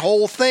my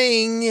whole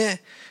thing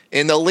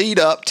in the lead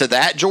up to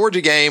that Georgia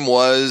game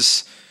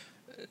was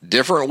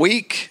different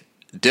week,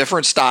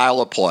 different style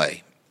of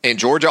play. And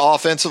Georgia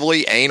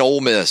offensively ain't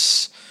Ole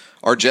Miss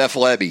or Jeff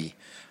Lebby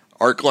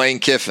or Lane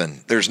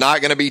Kiffin. There's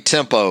not going to be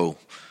tempo.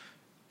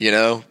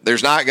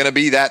 There's not going to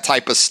be that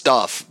type of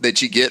stuff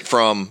that you get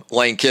from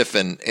Lane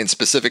Kiffin and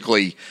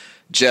specifically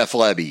Jeff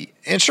Lebby.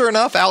 And sure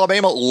enough,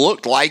 Alabama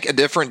looked like a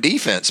different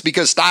defense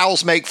because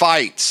styles make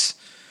fights.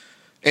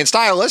 And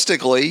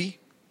stylistically,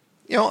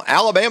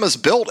 Alabama's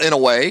built in a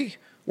way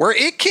where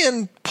it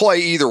can play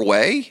either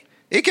way.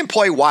 It can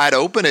play wide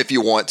open if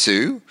you want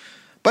to,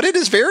 but it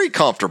is very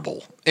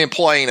comfortable in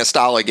playing a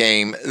style of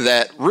game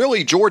that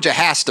really Georgia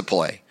has to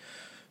play.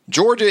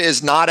 Georgia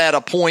is not at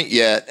a point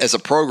yet as a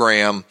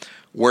program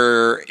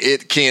where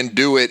it can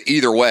do it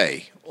either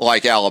way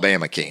like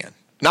Alabama can.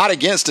 Not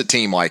against a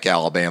team like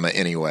Alabama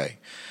anyway.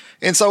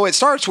 And so it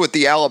starts with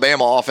the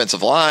Alabama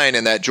offensive line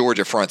and that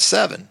Georgia front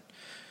seven.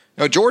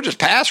 Georgia's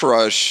pass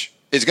rush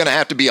is going to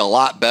have to be a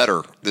lot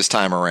better this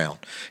time around.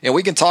 And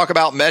we can talk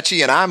about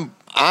Mechie, and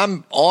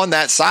I'm on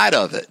that side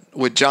of it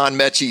with John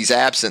Mechie's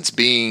absence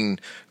being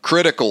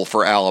critical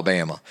for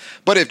Alabama.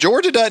 But if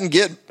Georgia doesn't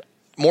get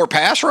more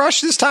pass rush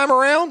this time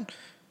around,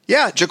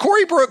 yeah,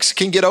 Ja'Cory Brooks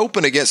can get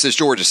open against this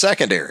Georgia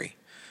secondary.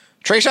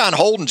 Trayshawn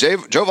Holden,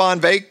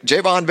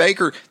 Javon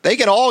Baker, they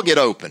can all get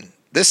open.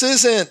 This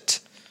isn't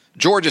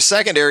Georgia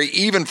secondary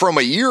even from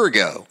a year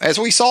ago, as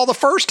we saw the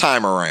first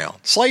time around.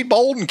 Slade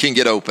Bolden can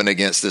get open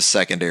against this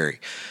secondary.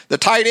 The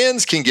tight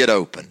ends can get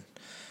open.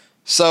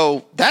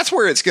 So that's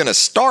where it's going to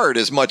start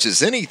as much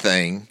as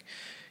anything.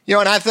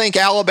 And I think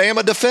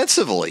Alabama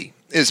defensively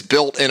is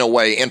built in a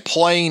way and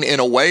playing in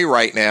a way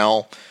right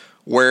now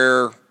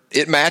where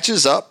it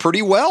matches up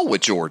pretty well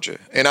with Georgia.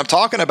 And I'm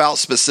talking about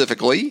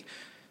specifically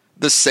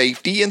the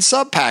safety and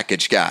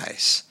sub-package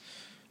guys.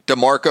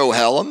 DeMarco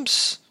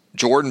Hellams,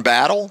 Jordan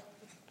Battle,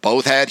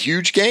 both had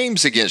huge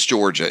games against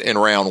Georgia in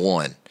round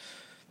one.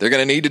 They're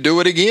going to need to do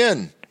it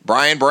again.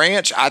 Brian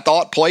Branch, I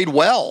thought, played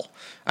well.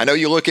 I know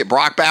you look at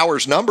Brock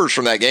Bowers' numbers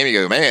from that game,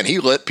 you go, man, he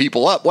lit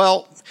people up.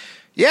 Well,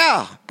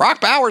 yeah,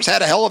 Brock Bowers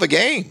had a hell of a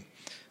game,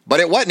 but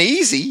it wasn't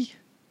easy.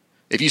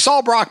 If you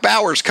saw Brock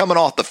Bowers coming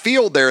off the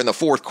field there in the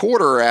fourth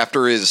quarter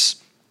after his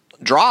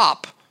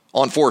drop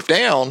on fourth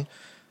down,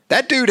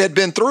 that dude had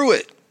been through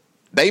it.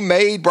 They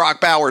made Brock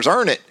Bowers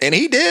earn it, and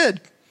he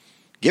did.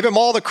 Give him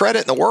all the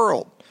credit in the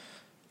world.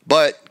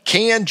 But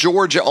can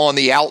Georgia on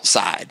the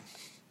outside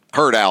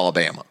hurt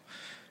Alabama?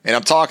 And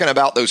I'm talking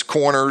about those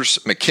corners,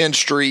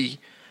 McKinstry.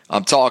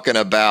 I'm talking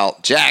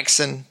about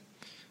Jackson.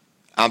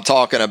 I'm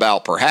talking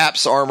about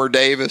perhaps Armour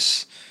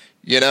Davis.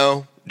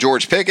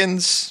 George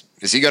Pickens.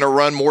 Is he going to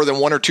run more than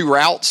one or two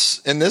routes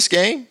in this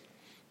game?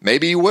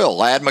 Maybe he will.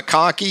 Ladd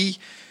McConkey,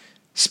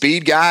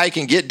 speed guy,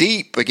 can get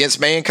deep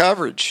against man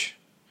coverage,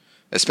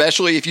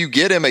 especially if you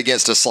get him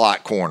against a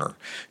slot corner.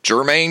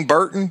 Jermaine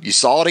Burton, you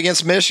saw it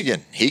against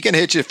Michigan. He can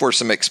hit you for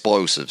some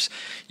explosives.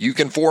 You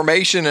can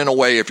formation in a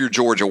way if you're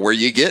Georgia where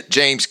you get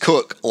James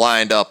Cook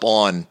lined up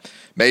on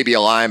maybe a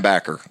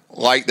linebacker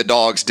like the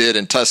Dogs did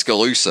in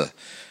Tuscaloosa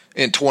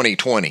in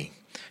 2020.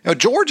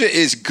 Georgia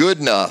is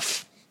good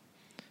enough.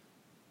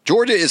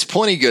 Georgia is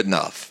plenty good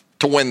enough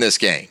to win this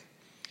game.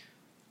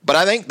 But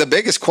I think the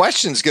biggest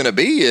question is going to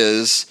be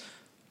is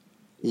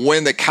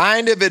when the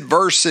kind of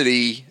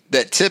adversity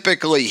that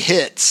typically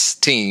hits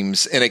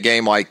teams in a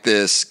game like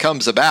this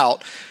comes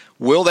about,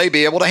 will they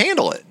be able to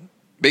handle it?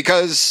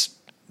 Because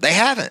they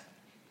haven't.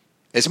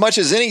 As much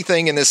as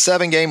anything in this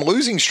 7-game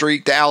losing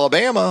streak to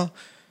Alabama,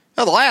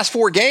 the last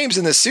 4 games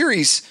in this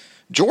series,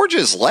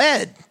 Georgia's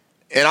led.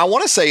 And I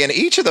want to say in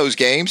each of those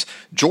games,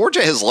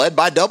 Georgia has led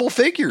by double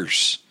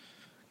figures.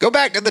 Go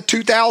back to the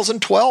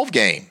 2012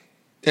 game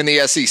in the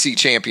SEC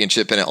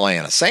championship in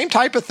Atlanta. Same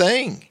type of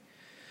thing.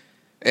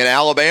 And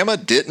Alabama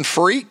didn't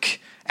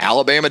freak.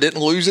 Alabama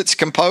didn't lose its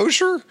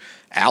composure.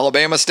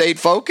 Alabama stayed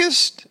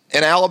focused.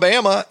 And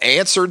Alabama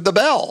answered the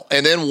bell.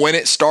 And then when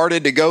it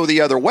started to go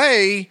the other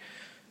way,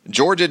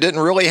 Georgia didn't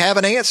really have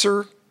an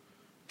answer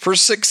for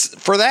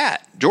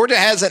that. Georgia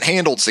hasn't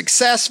handled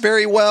success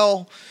very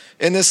well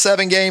in this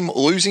 7-game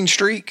losing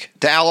streak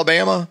to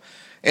Alabama,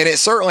 and it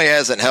certainly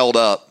hasn't held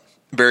up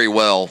very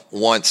well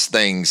once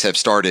things have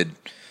started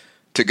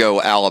to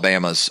go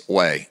Alabama's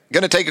way.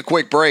 Going to take a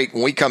quick break.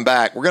 When we come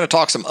back, we're going to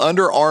talk some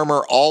Under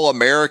Armour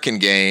All-American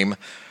game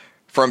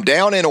from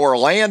down in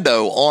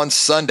Orlando on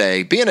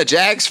Sunday. Being a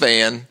Jags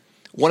fan,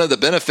 one of the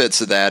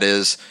benefits of that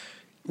is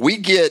we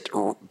get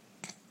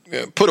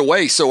put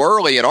away so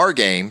early in our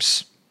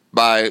games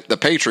by the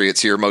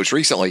Patriots here most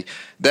recently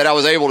that I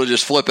was able to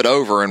just flip it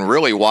over and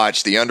really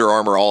watch the Under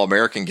Armour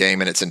All-American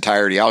game in its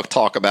entirety. I'll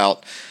talk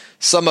about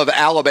some of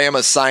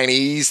Alabama's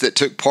signees that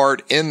took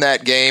part in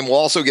that game. We'll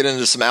also get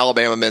into some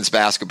Alabama men's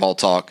basketball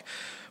talk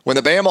when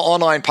the Bama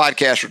Online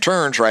podcast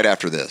returns right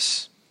after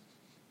this.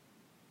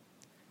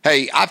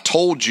 Hey, I've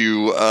told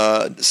you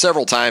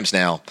several times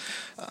now,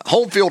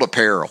 Home Field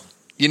Apparel,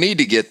 you need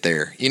to get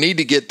there. You need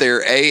to get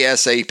there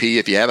ASAP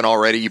if you haven't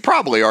already. You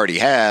probably already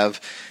have.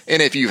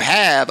 And if you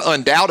have,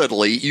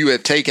 undoubtedly, you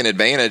have taken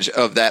advantage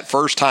of that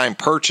first-time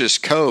purchase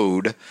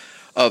code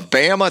of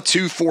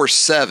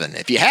BAMA247.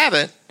 If you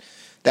haven't,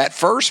 that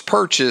first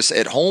purchase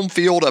at Home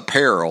Field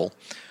Apparel,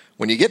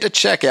 when you get to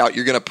checkout,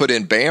 you're going to put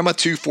in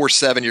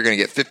BAMA247. You're going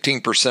to get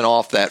 15%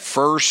 off that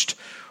first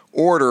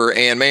order.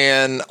 And,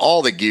 man,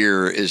 all the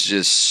gear is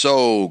just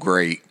so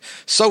great,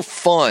 so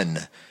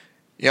fun.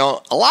 You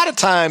know, a lot of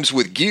times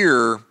with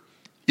gear,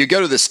 you go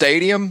to the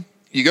stadium,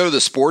 you go to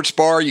the sports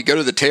bar, you go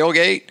to the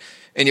tailgate,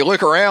 and you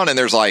look around and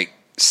there's like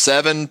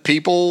 7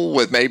 people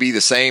with maybe the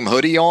same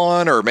hoodie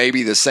on or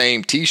maybe the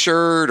same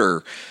T-shirt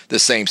or the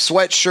same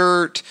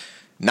sweatshirt.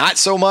 Not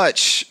so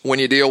much when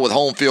you deal with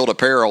Home Field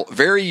Apparel.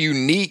 Very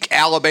unique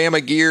Alabama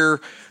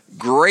gear,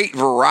 great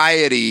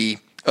variety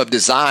of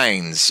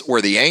designs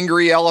where the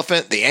angry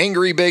elephant, the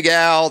angry Big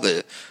Al,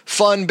 the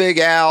fun Big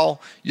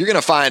Al, you're going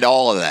to find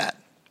all of that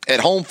at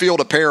Home Field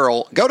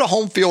Apparel. Go to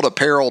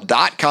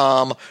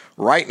homefieldapparel.com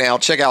right now.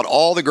 Check out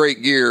all the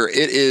great gear.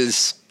 It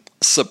is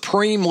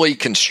supremely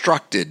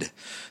constructed,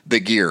 the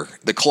gear,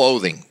 the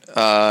clothing.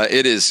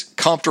 It is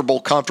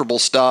comfortable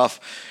stuff.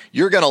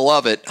 You're going to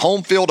love it.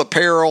 Home Field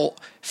Apparel,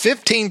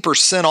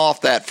 15%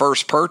 off that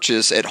first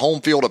purchase at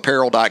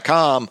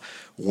homefieldapparel.com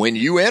when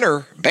you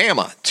enter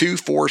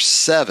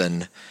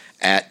BAMA247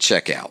 at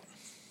checkout.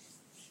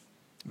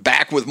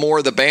 Back with more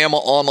of the Bama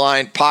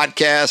Online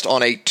podcast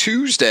on a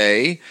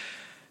Tuesday,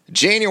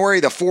 January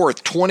the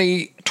 4th,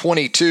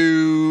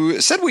 2022.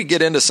 Said we'd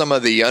get into some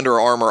of the Under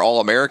Armour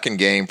All-American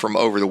game from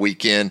over the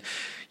weekend.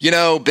 You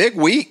know, big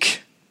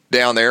week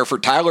down there for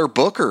Tyler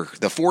Booker,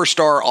 the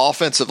 4-star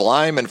offensive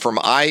lineman from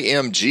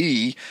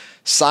IMG,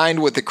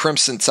 signed with the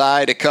Crimson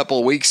Tide a couple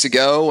of weeks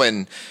ago.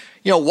 And,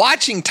 you know,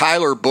 watching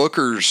Tyler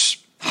Booker's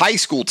high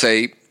school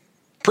tape,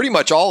 pretty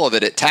much all of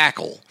it at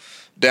tackle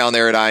down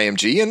there at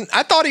IMG. And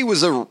I thought he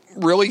was a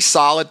really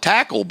solid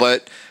tackle,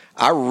 but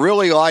I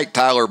really like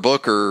Tyler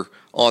Booker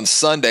on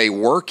Sunday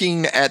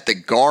working at the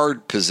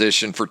guard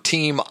position for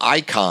Team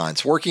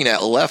Icons, working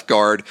at left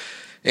guard.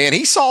 And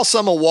he saw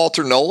some of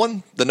Walter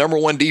Nolan, the number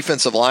 1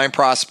 defensive line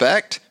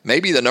prospect,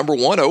 maybe the number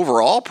 1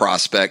 overall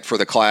prospect for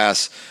the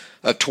class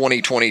of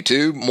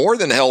 2022, more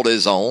than held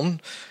his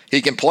own.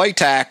 He can play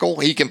tackle.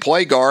 He can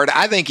play guard.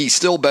 I think he's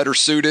still better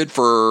suited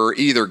for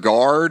either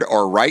guard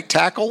or right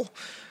tackle.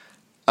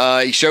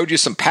 He showed you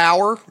some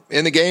power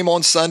in the game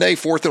on Sunday,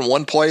 4th and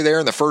 1 play there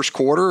in the first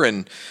quarter,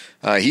 and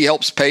he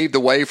helps pave the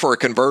way for a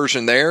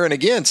conversion there. And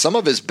again, some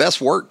of his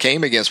best work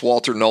came against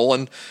Walter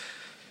Nolan.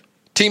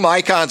 Team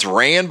Icons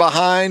ran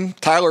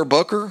behind Tyler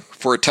Booker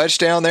for a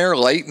touchdown there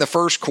late in the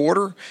first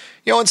quarter.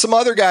 You know, and some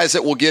other guys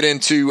that we'll get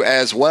into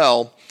as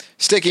well.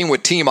 Sticking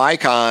with Team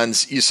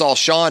Icons, you saw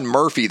Sean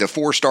Murphy, the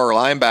 4-star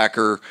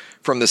linebacker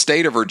from the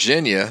state of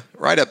Virginia,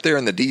 right up there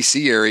in the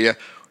D.C. area.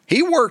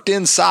 He worked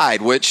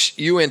inside, which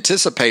you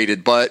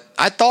anticipated, but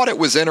I thought it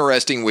was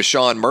interesting with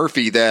Sean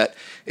Murphy that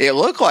it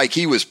looked like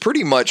he was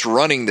pretty much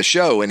running the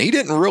show, and he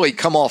didn't really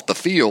come off the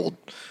field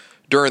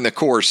during the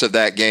course of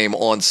that game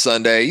on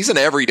Sunday. He's an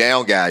every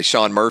down guy,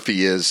 Sean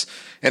Murphy is,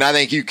 and I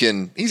think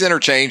he's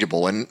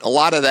interchangeable, and a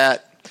lot of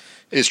that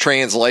is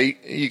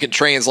you can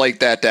translate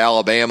that to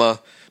Alabama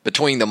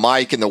between the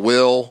Mike and the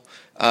Will,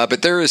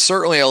 but there is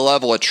certainly a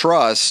level of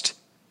trust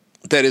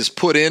that is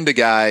put into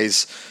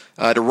guys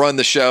to run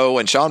the show,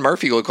 and Sean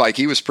Murphy looked like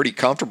he was pretty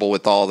comfortable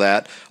with all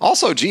that.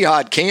 Also,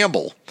 Jihad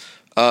Campbell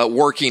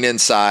working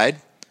inside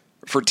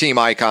for Team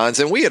Icons,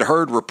 and we had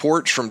heard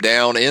reports from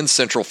down in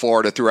Central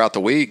Florida throughout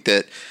the week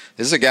that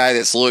this is a guy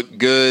that's looked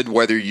good,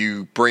 whether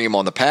you bring him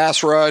on the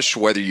pass rush,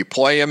 whether you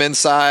play him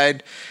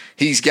inside.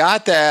 he's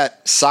got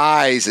that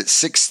size at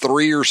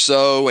 6'3" or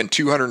so and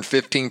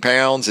 215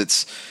 pounds.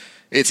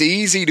 It's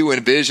easy to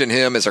envision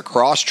him as a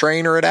cross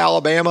trainer at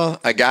Alabama,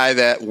 a guy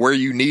that where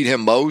you need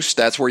him most,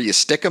 that's where you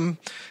stick him.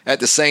 At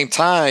the same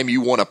time,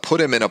 you want to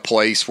put him in a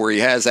place where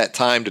he has that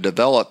time to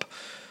develop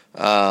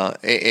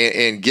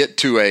and get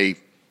to a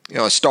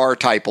star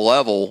type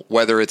level,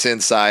 whether it's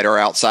inside or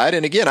outside.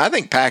 And again, I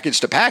think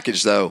package to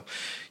package, though,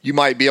 you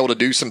might be able to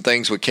do some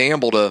things with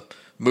Campbell to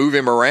move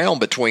him around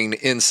between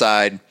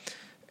inside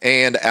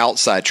and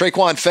outside.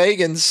 Traquan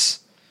Fagans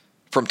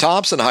from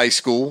Thompson High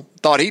School,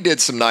 thought he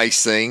did some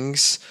nice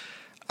things.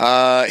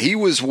 He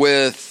was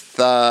with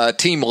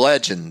Team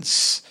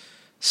Legends,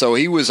 so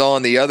he was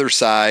on the other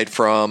side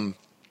from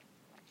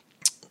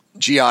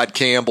Jihad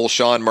Campbell,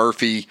 Sean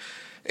Murphy,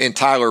 and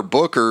Tyler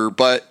Booker.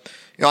 But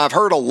I've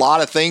heard a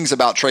lot of things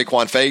about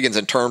Traquan Fagans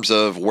in terms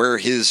of where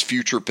his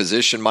future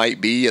position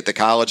might be at the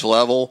college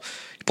level.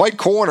 He played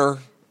corner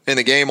in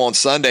the game on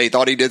Sunday.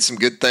 Thought he did some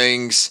good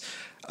things.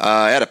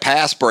 Had a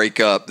pass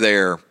breakup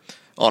there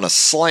on a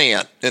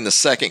slant in the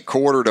second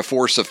quarter to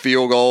force a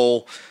field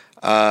goal.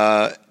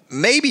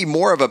 Maybe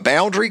more of a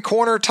boundary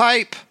corner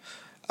type.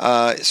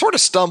 Sort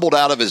of stumbled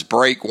out of his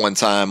break one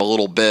time a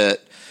little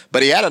bit,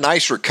 but he had a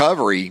nice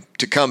recovery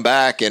to come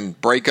back and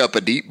break up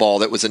a deep ball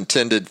that was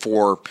intended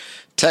for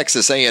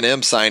Texas A&M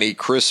signee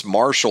Chris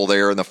Marshall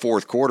there in the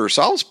fourth quarter.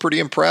 So I was pretty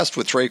impressed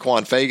with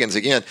Traquan Fagans.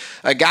 Again,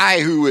 a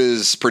guy who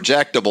is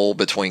projectable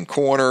between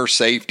corner,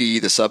 safety,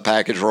 the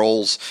sub-package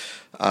roles.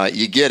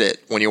 You get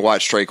it when you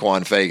watch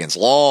Traquan Fagans.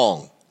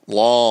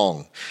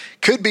 Long.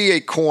 Could be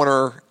a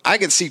corner. I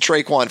could see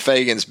Traquan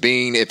Fagans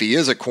being, if he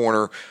is a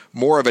corner,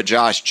 more of a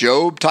Josh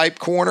Jobe type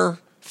corner,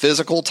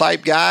 physical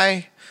type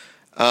guy,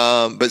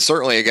 but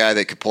certainly a guy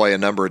that could play a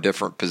number of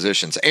different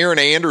positions. Aaron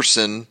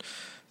Anderson,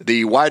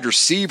 the wide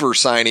receiver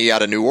signee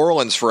out of New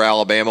Orleans for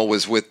Alabama,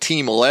 was with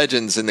Team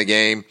Legends in the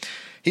game.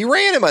 He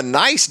ran him a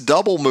nice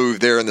double move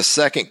there in the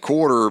second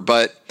quarter,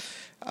 but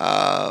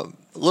a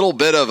little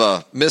bit of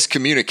a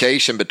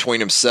miscommunication between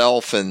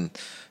himself and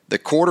the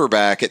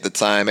quarterback at the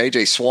time,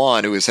 A.J.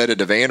 Swan, who was headed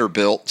to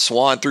Vanderbilt.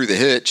 Swan threw the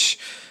hitch,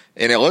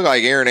 and it looked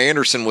like Aaron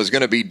Anderson was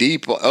going to be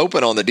deep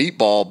open on the deep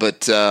ball,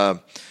 but a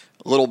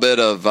little bit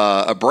of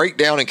a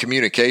breakdown in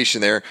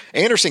communication there.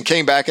 Anderson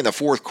came back in the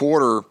fourth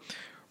quarter,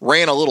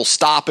 ran a little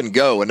stop and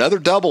go, another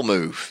double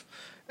move,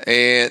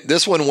 and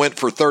this one went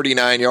for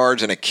 39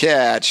 yards and a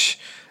catch.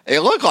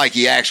 It looked like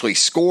he actually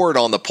scored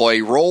on the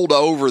play, rolled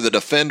over the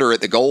defender at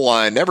the goal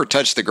line, never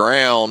touched the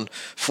ground,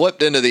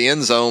 flipped into the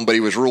end zone, but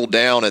he was ruled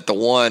down at the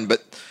one.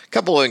 But a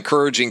couple of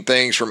encouraging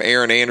things from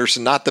Aaron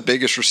Anderson, not the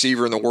biggest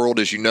receiver in the world,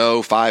 as you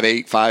know,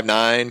 5'8",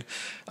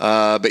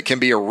 5'9", but can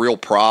be a real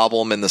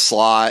problem in the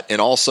slot and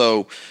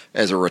also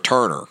as a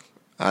returner.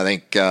 I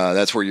think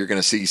that's where you're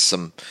going to see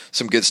some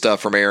good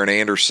stuff from Aaron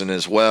Anderson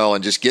as well,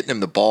 and just getting him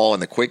the ball in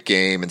the quick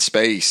game and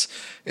space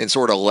and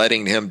sort of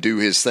letting him do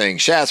his thing.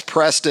 Shaz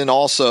Preston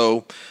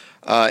also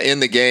in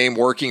the game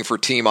working for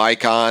Team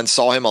Icon.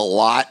 Saw him a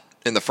lot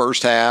in the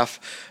first half.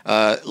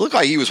 Looked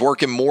like he was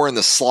working more in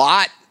the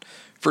slot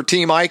for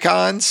Team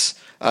Icons.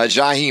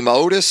 Jaheim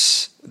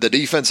Otis, the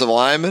defensive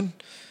lineman,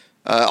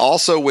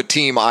 also with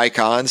Team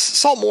Icons.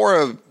 Saw more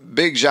of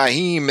Big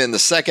Jaheim in the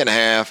second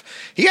half.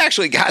 He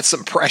actually got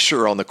some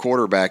pressure on the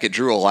quarterback. It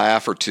drew a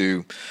laugh or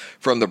two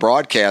from the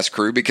broadcast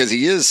crew because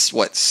he is,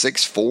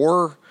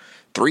 6'4",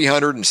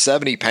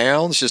 370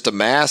 pounds, just a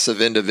massive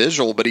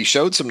individual, but he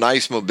showed some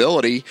nice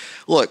mobility.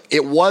 Look,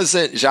 it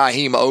wasn't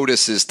Jaheim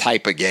Otis's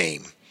type of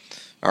game.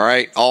 All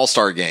right,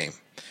 all-star game.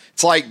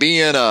 It's like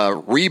being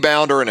a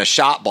rebounder and a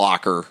shot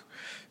blocker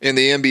in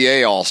the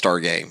NBA all-star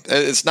game.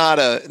 It's not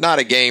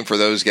a game for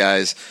those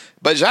guys.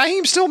 But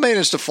Jaheim still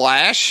managed to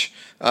flash,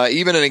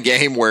 even in a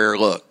game where,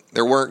 look,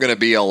 there weren't going to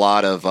be a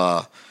lot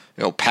of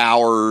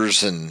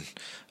powers and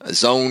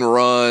zone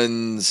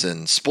runs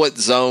and split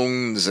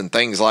zones and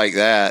things like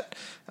that.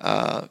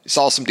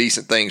 Saw some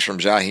decent things from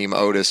Jaheim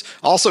Otis.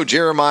 Also,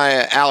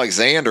 Jeremiah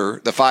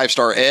Alexander, the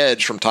five-star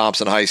edge from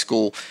Thompson High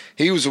School.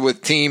 He was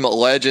with Team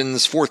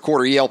Legends. Fourth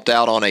quarter, he helped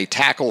out on a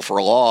tackle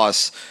for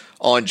loss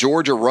on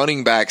Georgia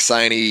running back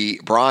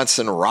signee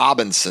Bronson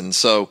Robinson.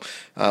 So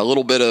a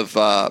little bit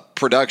of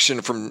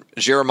production from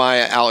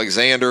Jeremiah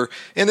Alexander.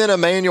 And then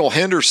Emmanuel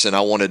Henderson,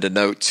 I wanted to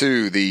note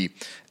too, the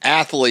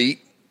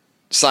athlete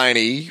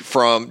signee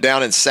from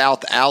down in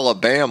South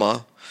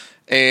Alabama.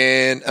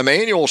 And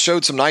Emmanuel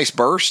showed some nice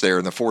bursts there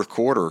in the fourth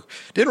quarter.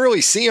 Didn't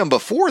really see him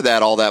before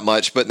that all that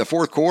much, but in the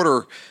fourth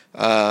quarter,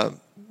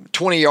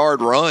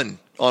 20-yard run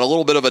on a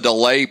little bit of a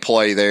delay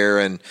play there,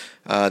 and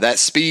that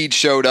speed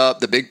showed up,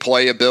 the big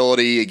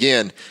playability.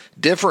 Again,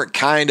 different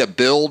kind of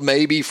build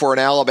maybe for an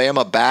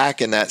Alabama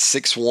back in that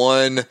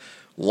 6'1",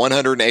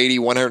 180,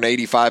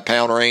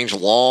 185-pound range,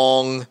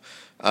 long,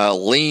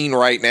 lean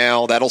right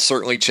now. That'll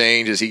certainly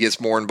change as he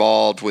gets more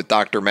involved with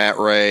Dr. Matt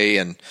Ray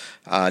and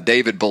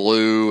David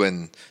Ballou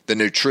and the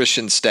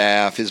nutrition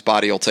staff. His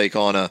body will take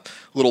on a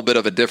little bit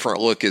of a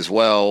different look as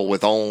well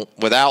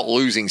without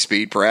losing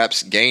speed,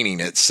 perhaps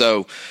gaining it.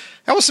 So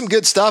that was some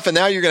good stuff, and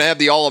now you're going to have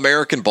the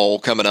All-American Bowl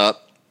coming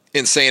up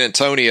in San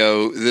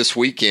Antonio this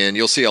weekend,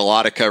 you'll see a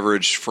lot of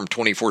coverage from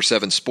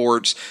 24/7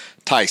 Sports.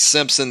 Ty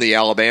Simpson, the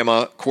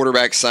Alabama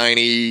quarterback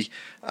signee,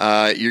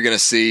 you're going to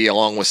see,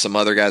 along with some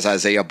other guys,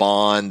 Isaiah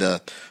Bond,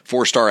 the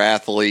four-star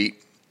athlete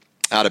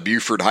out of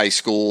Buford High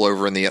School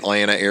over in the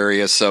Atlanta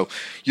area. So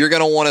you're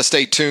going to want to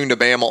stay tuned to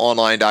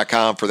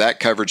BamaOnline.com for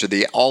that coverage of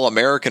the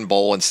All-American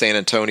Bowl in San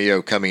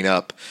Antonio coming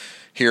up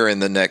here in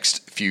the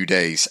next few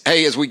days.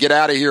 Hey, as we get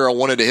out of here, I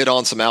wanted to hit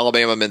on some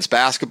Alabama men's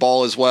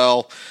basketball as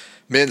well.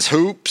 Men's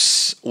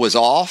hoops was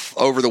off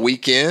over the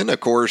weekend. Of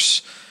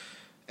course,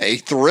 a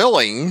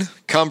thrilling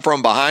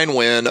come-from-behind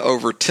win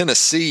over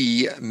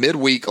Tennessee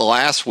midweek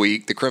last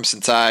week. The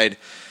Crimson Tide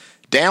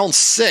down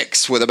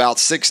 6 with about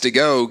 6 to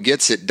go,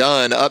 gets it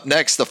done. Up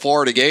next, the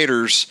Florida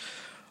Gators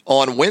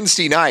on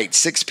Wednesday night,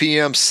 6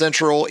 p.m.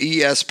 Central,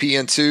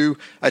 ESPN2.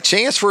 A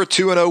chance for a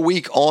 2-0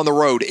 week on the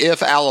road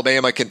if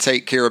Alabama can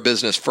take care of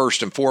business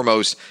first and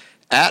foremost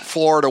at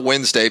Florida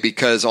Wednesday,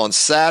 because on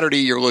Saturday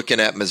you're looking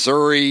at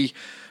Missouri.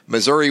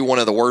 Missouri, one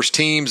of the worst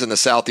teams in the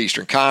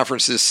Southeastern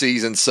Conference this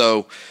season.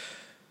 So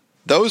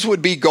those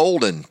would be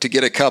golden to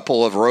get a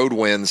couple of road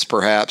wins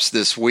perhaps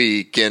this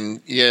week.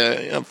 And yeah,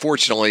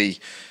 unfortunately,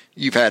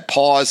 you've had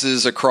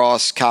pauses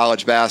across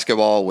college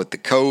basketball with the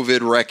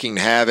COVID wreaking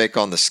havoc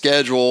on the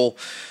schedule.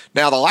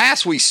 Now, the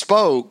last we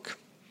spoke,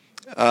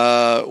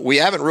 we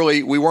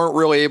weren't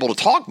really able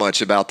to talk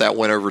much about that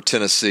win over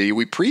Tennessee.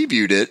 We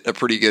previewed it a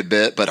pretty good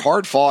bit, but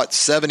hard fought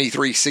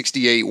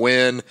 73-68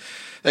 win.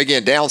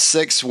 Again, down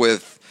 6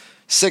 with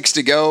 6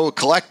 to go.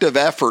 Collective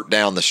effort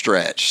down the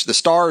stretch. The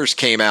stars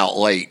came out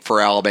late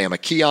for Alabama.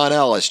 Keon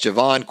Ellis,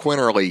 Javon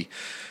Quinterly,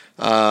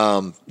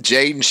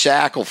 Jaden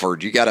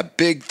Shackelford. You got a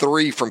big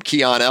 3 from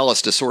Keon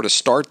Ellis to sort of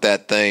start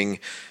that thing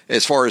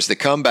as far as the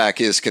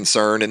comeback is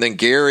concerned. And then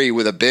Gary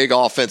with a big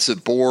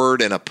offensive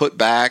board and a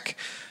putback.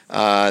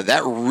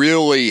 That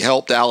really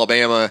helped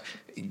Alabama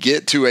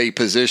get to a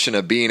position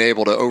of being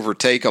able to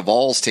overtake a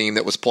Vols team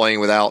that was playing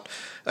without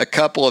a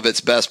couple of its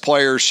best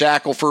players.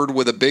 Shackelford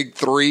with a big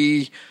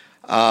 3,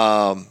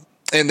 and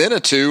then a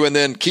 2, and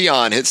then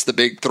Keon hits the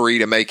big 3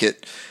 to make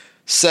it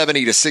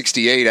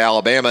 70-68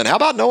 Alabama. And how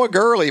about Noah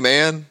Gurley,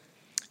 man?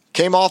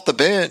 Came off the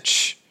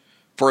bench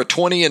for a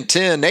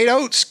 20-10. Nate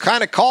Oates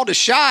kind of called a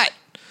shot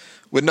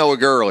with Noah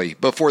Gurley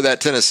before that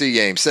Tennessee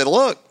game. Said,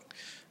 look,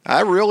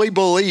 I really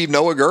believe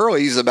Noah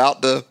Gurley's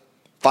about to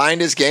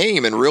find his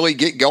game and really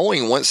get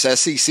going once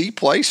SEC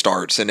play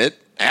starts. And it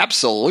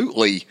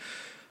absolutely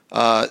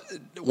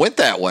went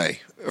that way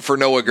for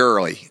Noah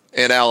Gurley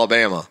in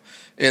Alabama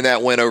in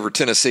that win over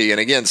Tennessee. And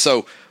again,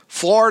 so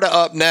Florida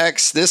up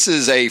next. This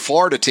is a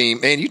Florida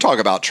team. Man, you talk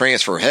about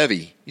transfer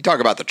heavy. You talk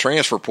about the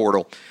transfer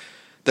portal.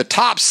 The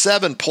top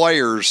 7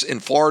 players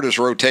in Florida's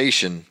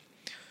rotation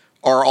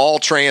are all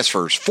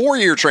transfers,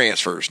 4-year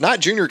transfers, not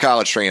junior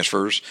college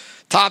transfers.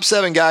 Top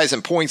 7 guys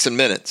in points and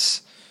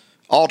minutes,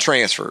 all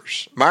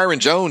transfers. Myron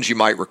Jones, you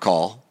might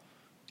recall,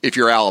 if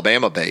you're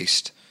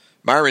Alabama-based.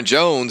 Myron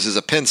Jones is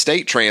a Penn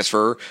State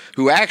transfer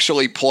who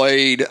actually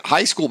played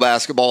high school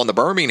basketball in the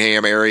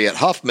Birmingham area at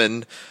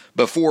Huffman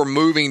before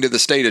moving to the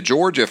state of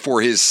Georgia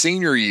for his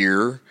senior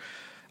year.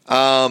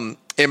 And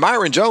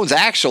Myron Jones,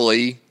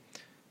 actually,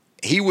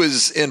 he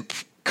was in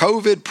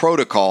COVID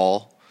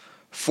protocol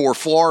for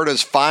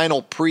Florida's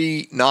final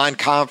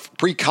pre-conference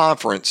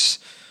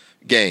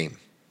game.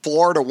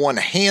 Florida won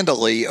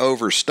handily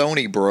over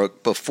Stony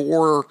Brook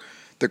before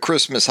the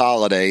Christmas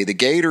holiday. The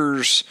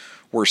Gators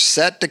were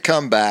set to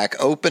come back,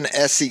 open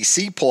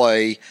SEC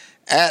play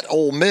at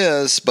Ole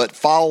Miss, but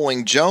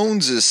following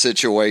Jones's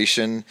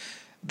situation,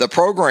 the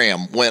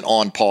program went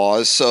on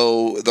pause.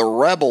 So the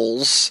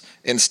Rebels,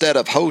 instead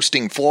of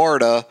hosting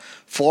Florida,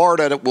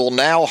 Florida will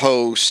now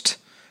host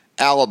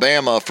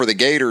Alabama for the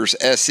Gators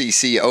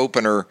SEC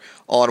opener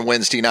on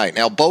Wednesday night.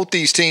 Now, both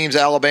these teams,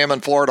 Alabama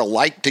and Florida,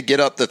 like to get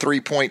up the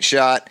three-point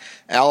shot.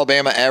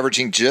 Alabama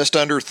averaging just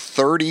under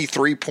 30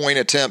 three-point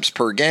attempts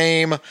per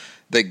game.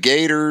 The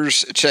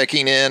Gators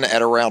checking in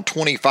at around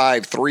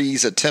 25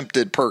 threes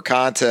attempted per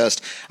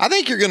contest. I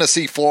think you're going to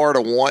see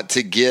Florida want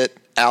to get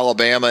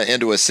Alabama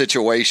into a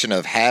situation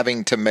of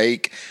having to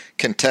make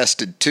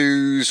contested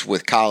twos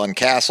with Colin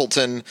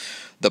Castleton,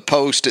 the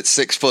post at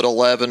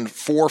 6'11"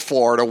 for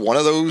Florida, one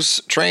of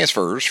those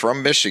transfers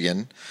from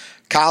Michigan.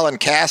 Colin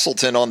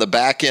Castleton on the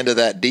back end of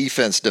that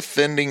defense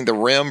defending the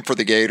rim for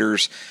the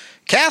Gators.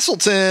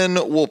 Castleton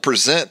will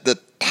present the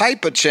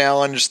type of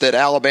challenge that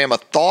Alabama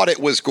thought it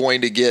was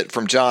going to get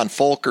from John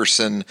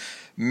Fulkerson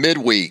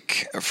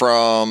midweek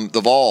from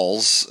the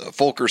Vols.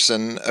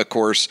 Fulkerson, of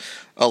course,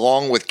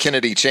 along with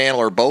Kennedy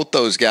Chandler, both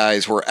those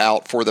guys were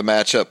out for the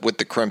matchup with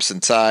the Crimson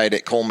Tide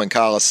at Coleman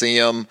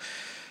Coliseum.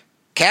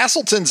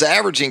 Castleton's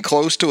averaging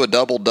close to a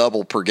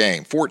double-double per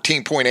game,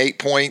 14.8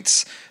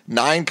 points,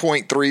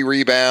 9.3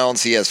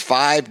 rebounds. He has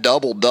 5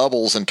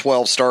 double-doubles in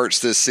 12 starts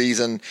this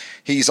season.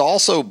 He's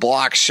also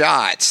blocked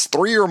shots,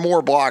 3 or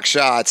more blocked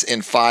shots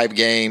in 5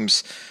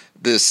 games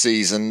this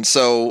season.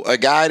 So a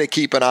guy to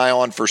keep an eye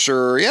on for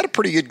sure. He had a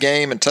pretty good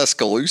game in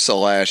Tuscaloosa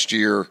last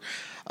year,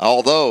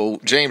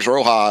 although James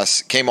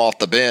Rojas came off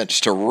the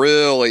bench to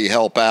really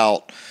help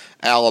out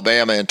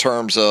Alabama in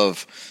terms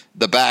of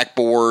the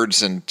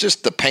backboards and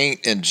just the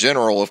paint in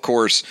general. Of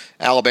course,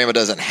 Alabama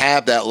doesn't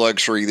have that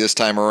luxury this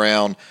time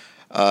around.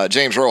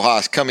 James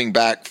Rojas coming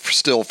back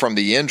still from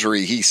the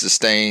injury he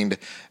sustained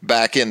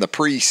back in the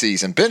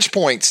preseason. Bench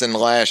points in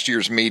last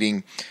year's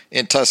meeting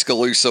in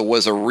Tuscaloosa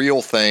was a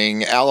real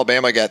thing.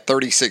 Alabama got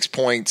 36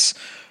 points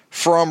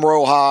from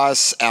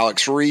Rojas.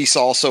 Alex Reese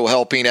also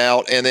helping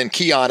out. And then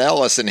Keon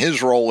Ellis in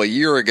his role a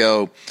year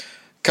ago,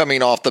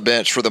 coming off the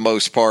bench for the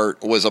most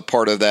part, was a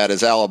part of that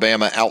as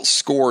Alabama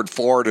outscored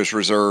Florida's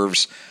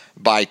reserves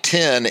by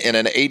 10 in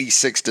an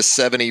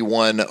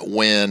 86-71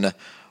 win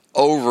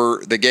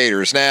over the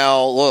Gators.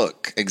 Now,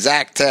 look,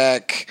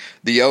 Exactech,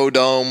 the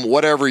O-Dome,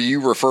 whatever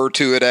you refer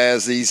to it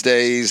as these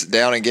days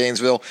down in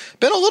Gainesville,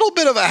 been a little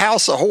bit of a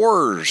house of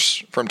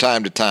horrors from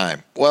time to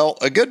time. Well,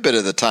 a good bit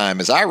of the time,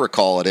 as I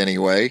recall it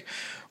anyway,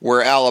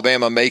 where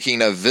Alabama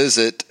making a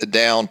visit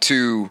down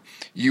to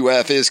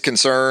UF is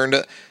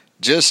concerned.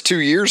 Just 2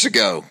 years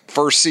ago,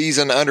 first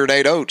season under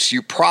Nate Oates,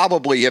 you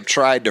probably have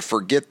tried to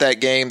forget that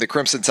game. The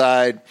Crimson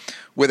Tide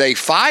with a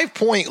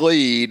 5-point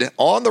lead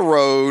on the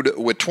road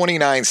with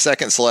 29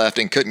 seconds left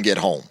and couldn't get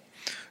home.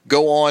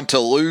 Go on to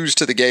lose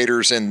to the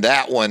Gators in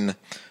that one,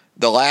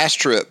 the last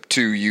trip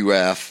to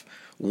UF,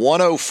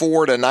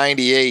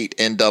 104-98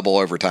 in double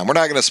overtime. We're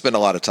not going to spend a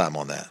lot of time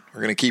on that.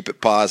 We're going to keep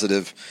it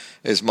positive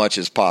as much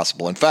as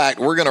possible. In fact,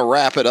 we're going to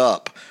wrap it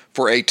up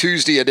for a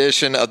Tuesday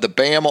edition of the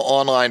Bama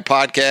Online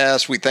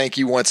Podcast. We thank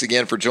you once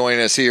again for joining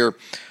us here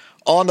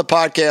on the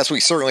podcast. We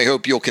certainly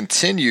hope you'll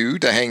continue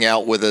to hang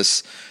out with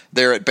us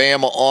there at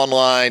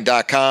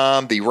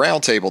BamaOnline.com, the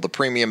Roundtable, the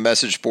premium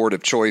message board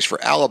of choice for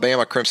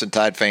Alabama Crimson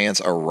Tide fans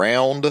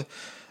around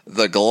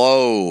the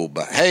globe.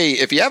 Hey,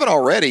 if you haven't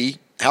already,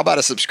 how about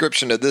a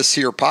subscription to this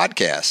here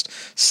podcast?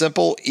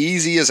 Simple,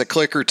 easy as a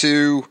click or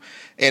two.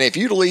 And if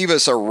you'd leave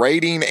us a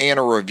rating and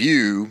a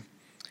review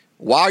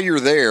while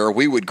you're there,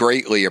 we would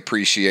greatly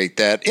appreciate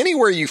that.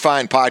 Anywhere you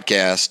find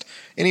podcasts,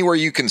 anywhere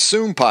you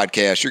consume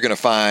podcasts, you're going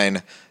to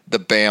find the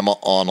Bama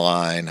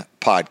Online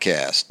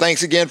Podcast.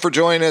 Thanks again for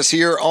joining us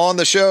here on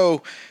the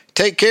show.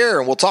 Take care,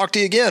 and we'll talk to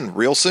you again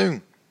real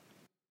soon.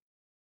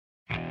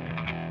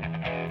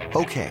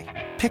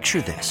 Okay,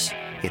 picture this.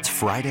 It's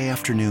Friday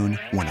afternoon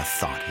when a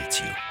thought hits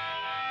you.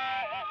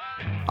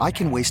 I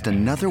can waste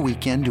another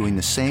weekend doing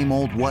the same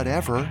old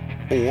whatever,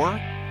 or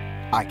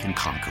I can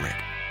conquer it.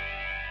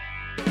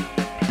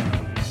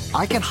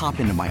 I can hop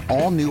into my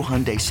all-new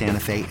Hyundai Santa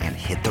Fe and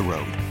hit the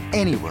road.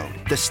 Any road.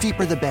 The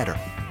steeper, the better.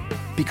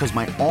 Because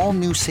my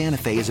all-new Santa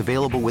Fe is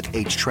available with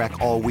H-Track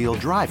all-wheel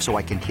drive, so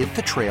I can hit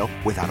the trail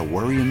without a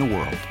worry in the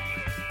world.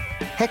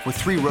 Heck, with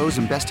 3 rows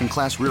and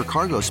best-in-class rear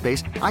cargo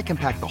space, I can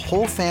pack the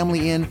whole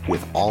family in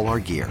with all our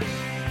gear.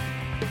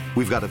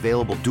 We've got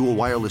available dual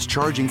wireless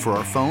charging for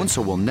our phones,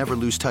 so we'll never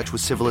lose touch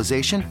with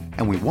civilization,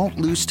 and we won't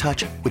lose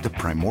touch with the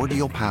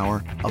primordial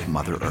power of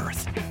Mother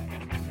Earth.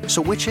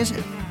 So which is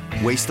it?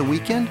 Waste the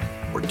weekend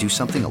or do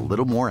something a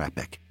little more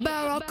epic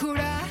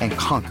and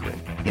conquer it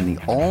in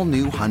the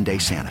all-new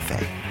Hyundai Santa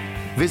Fe.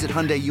 Visit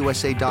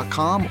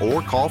HyundaiUSA.com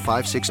or call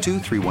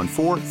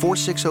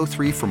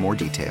 562-314-4603 for more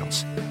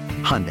details.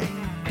 Hyundai,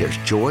 there's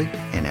joy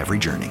in every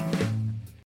journey.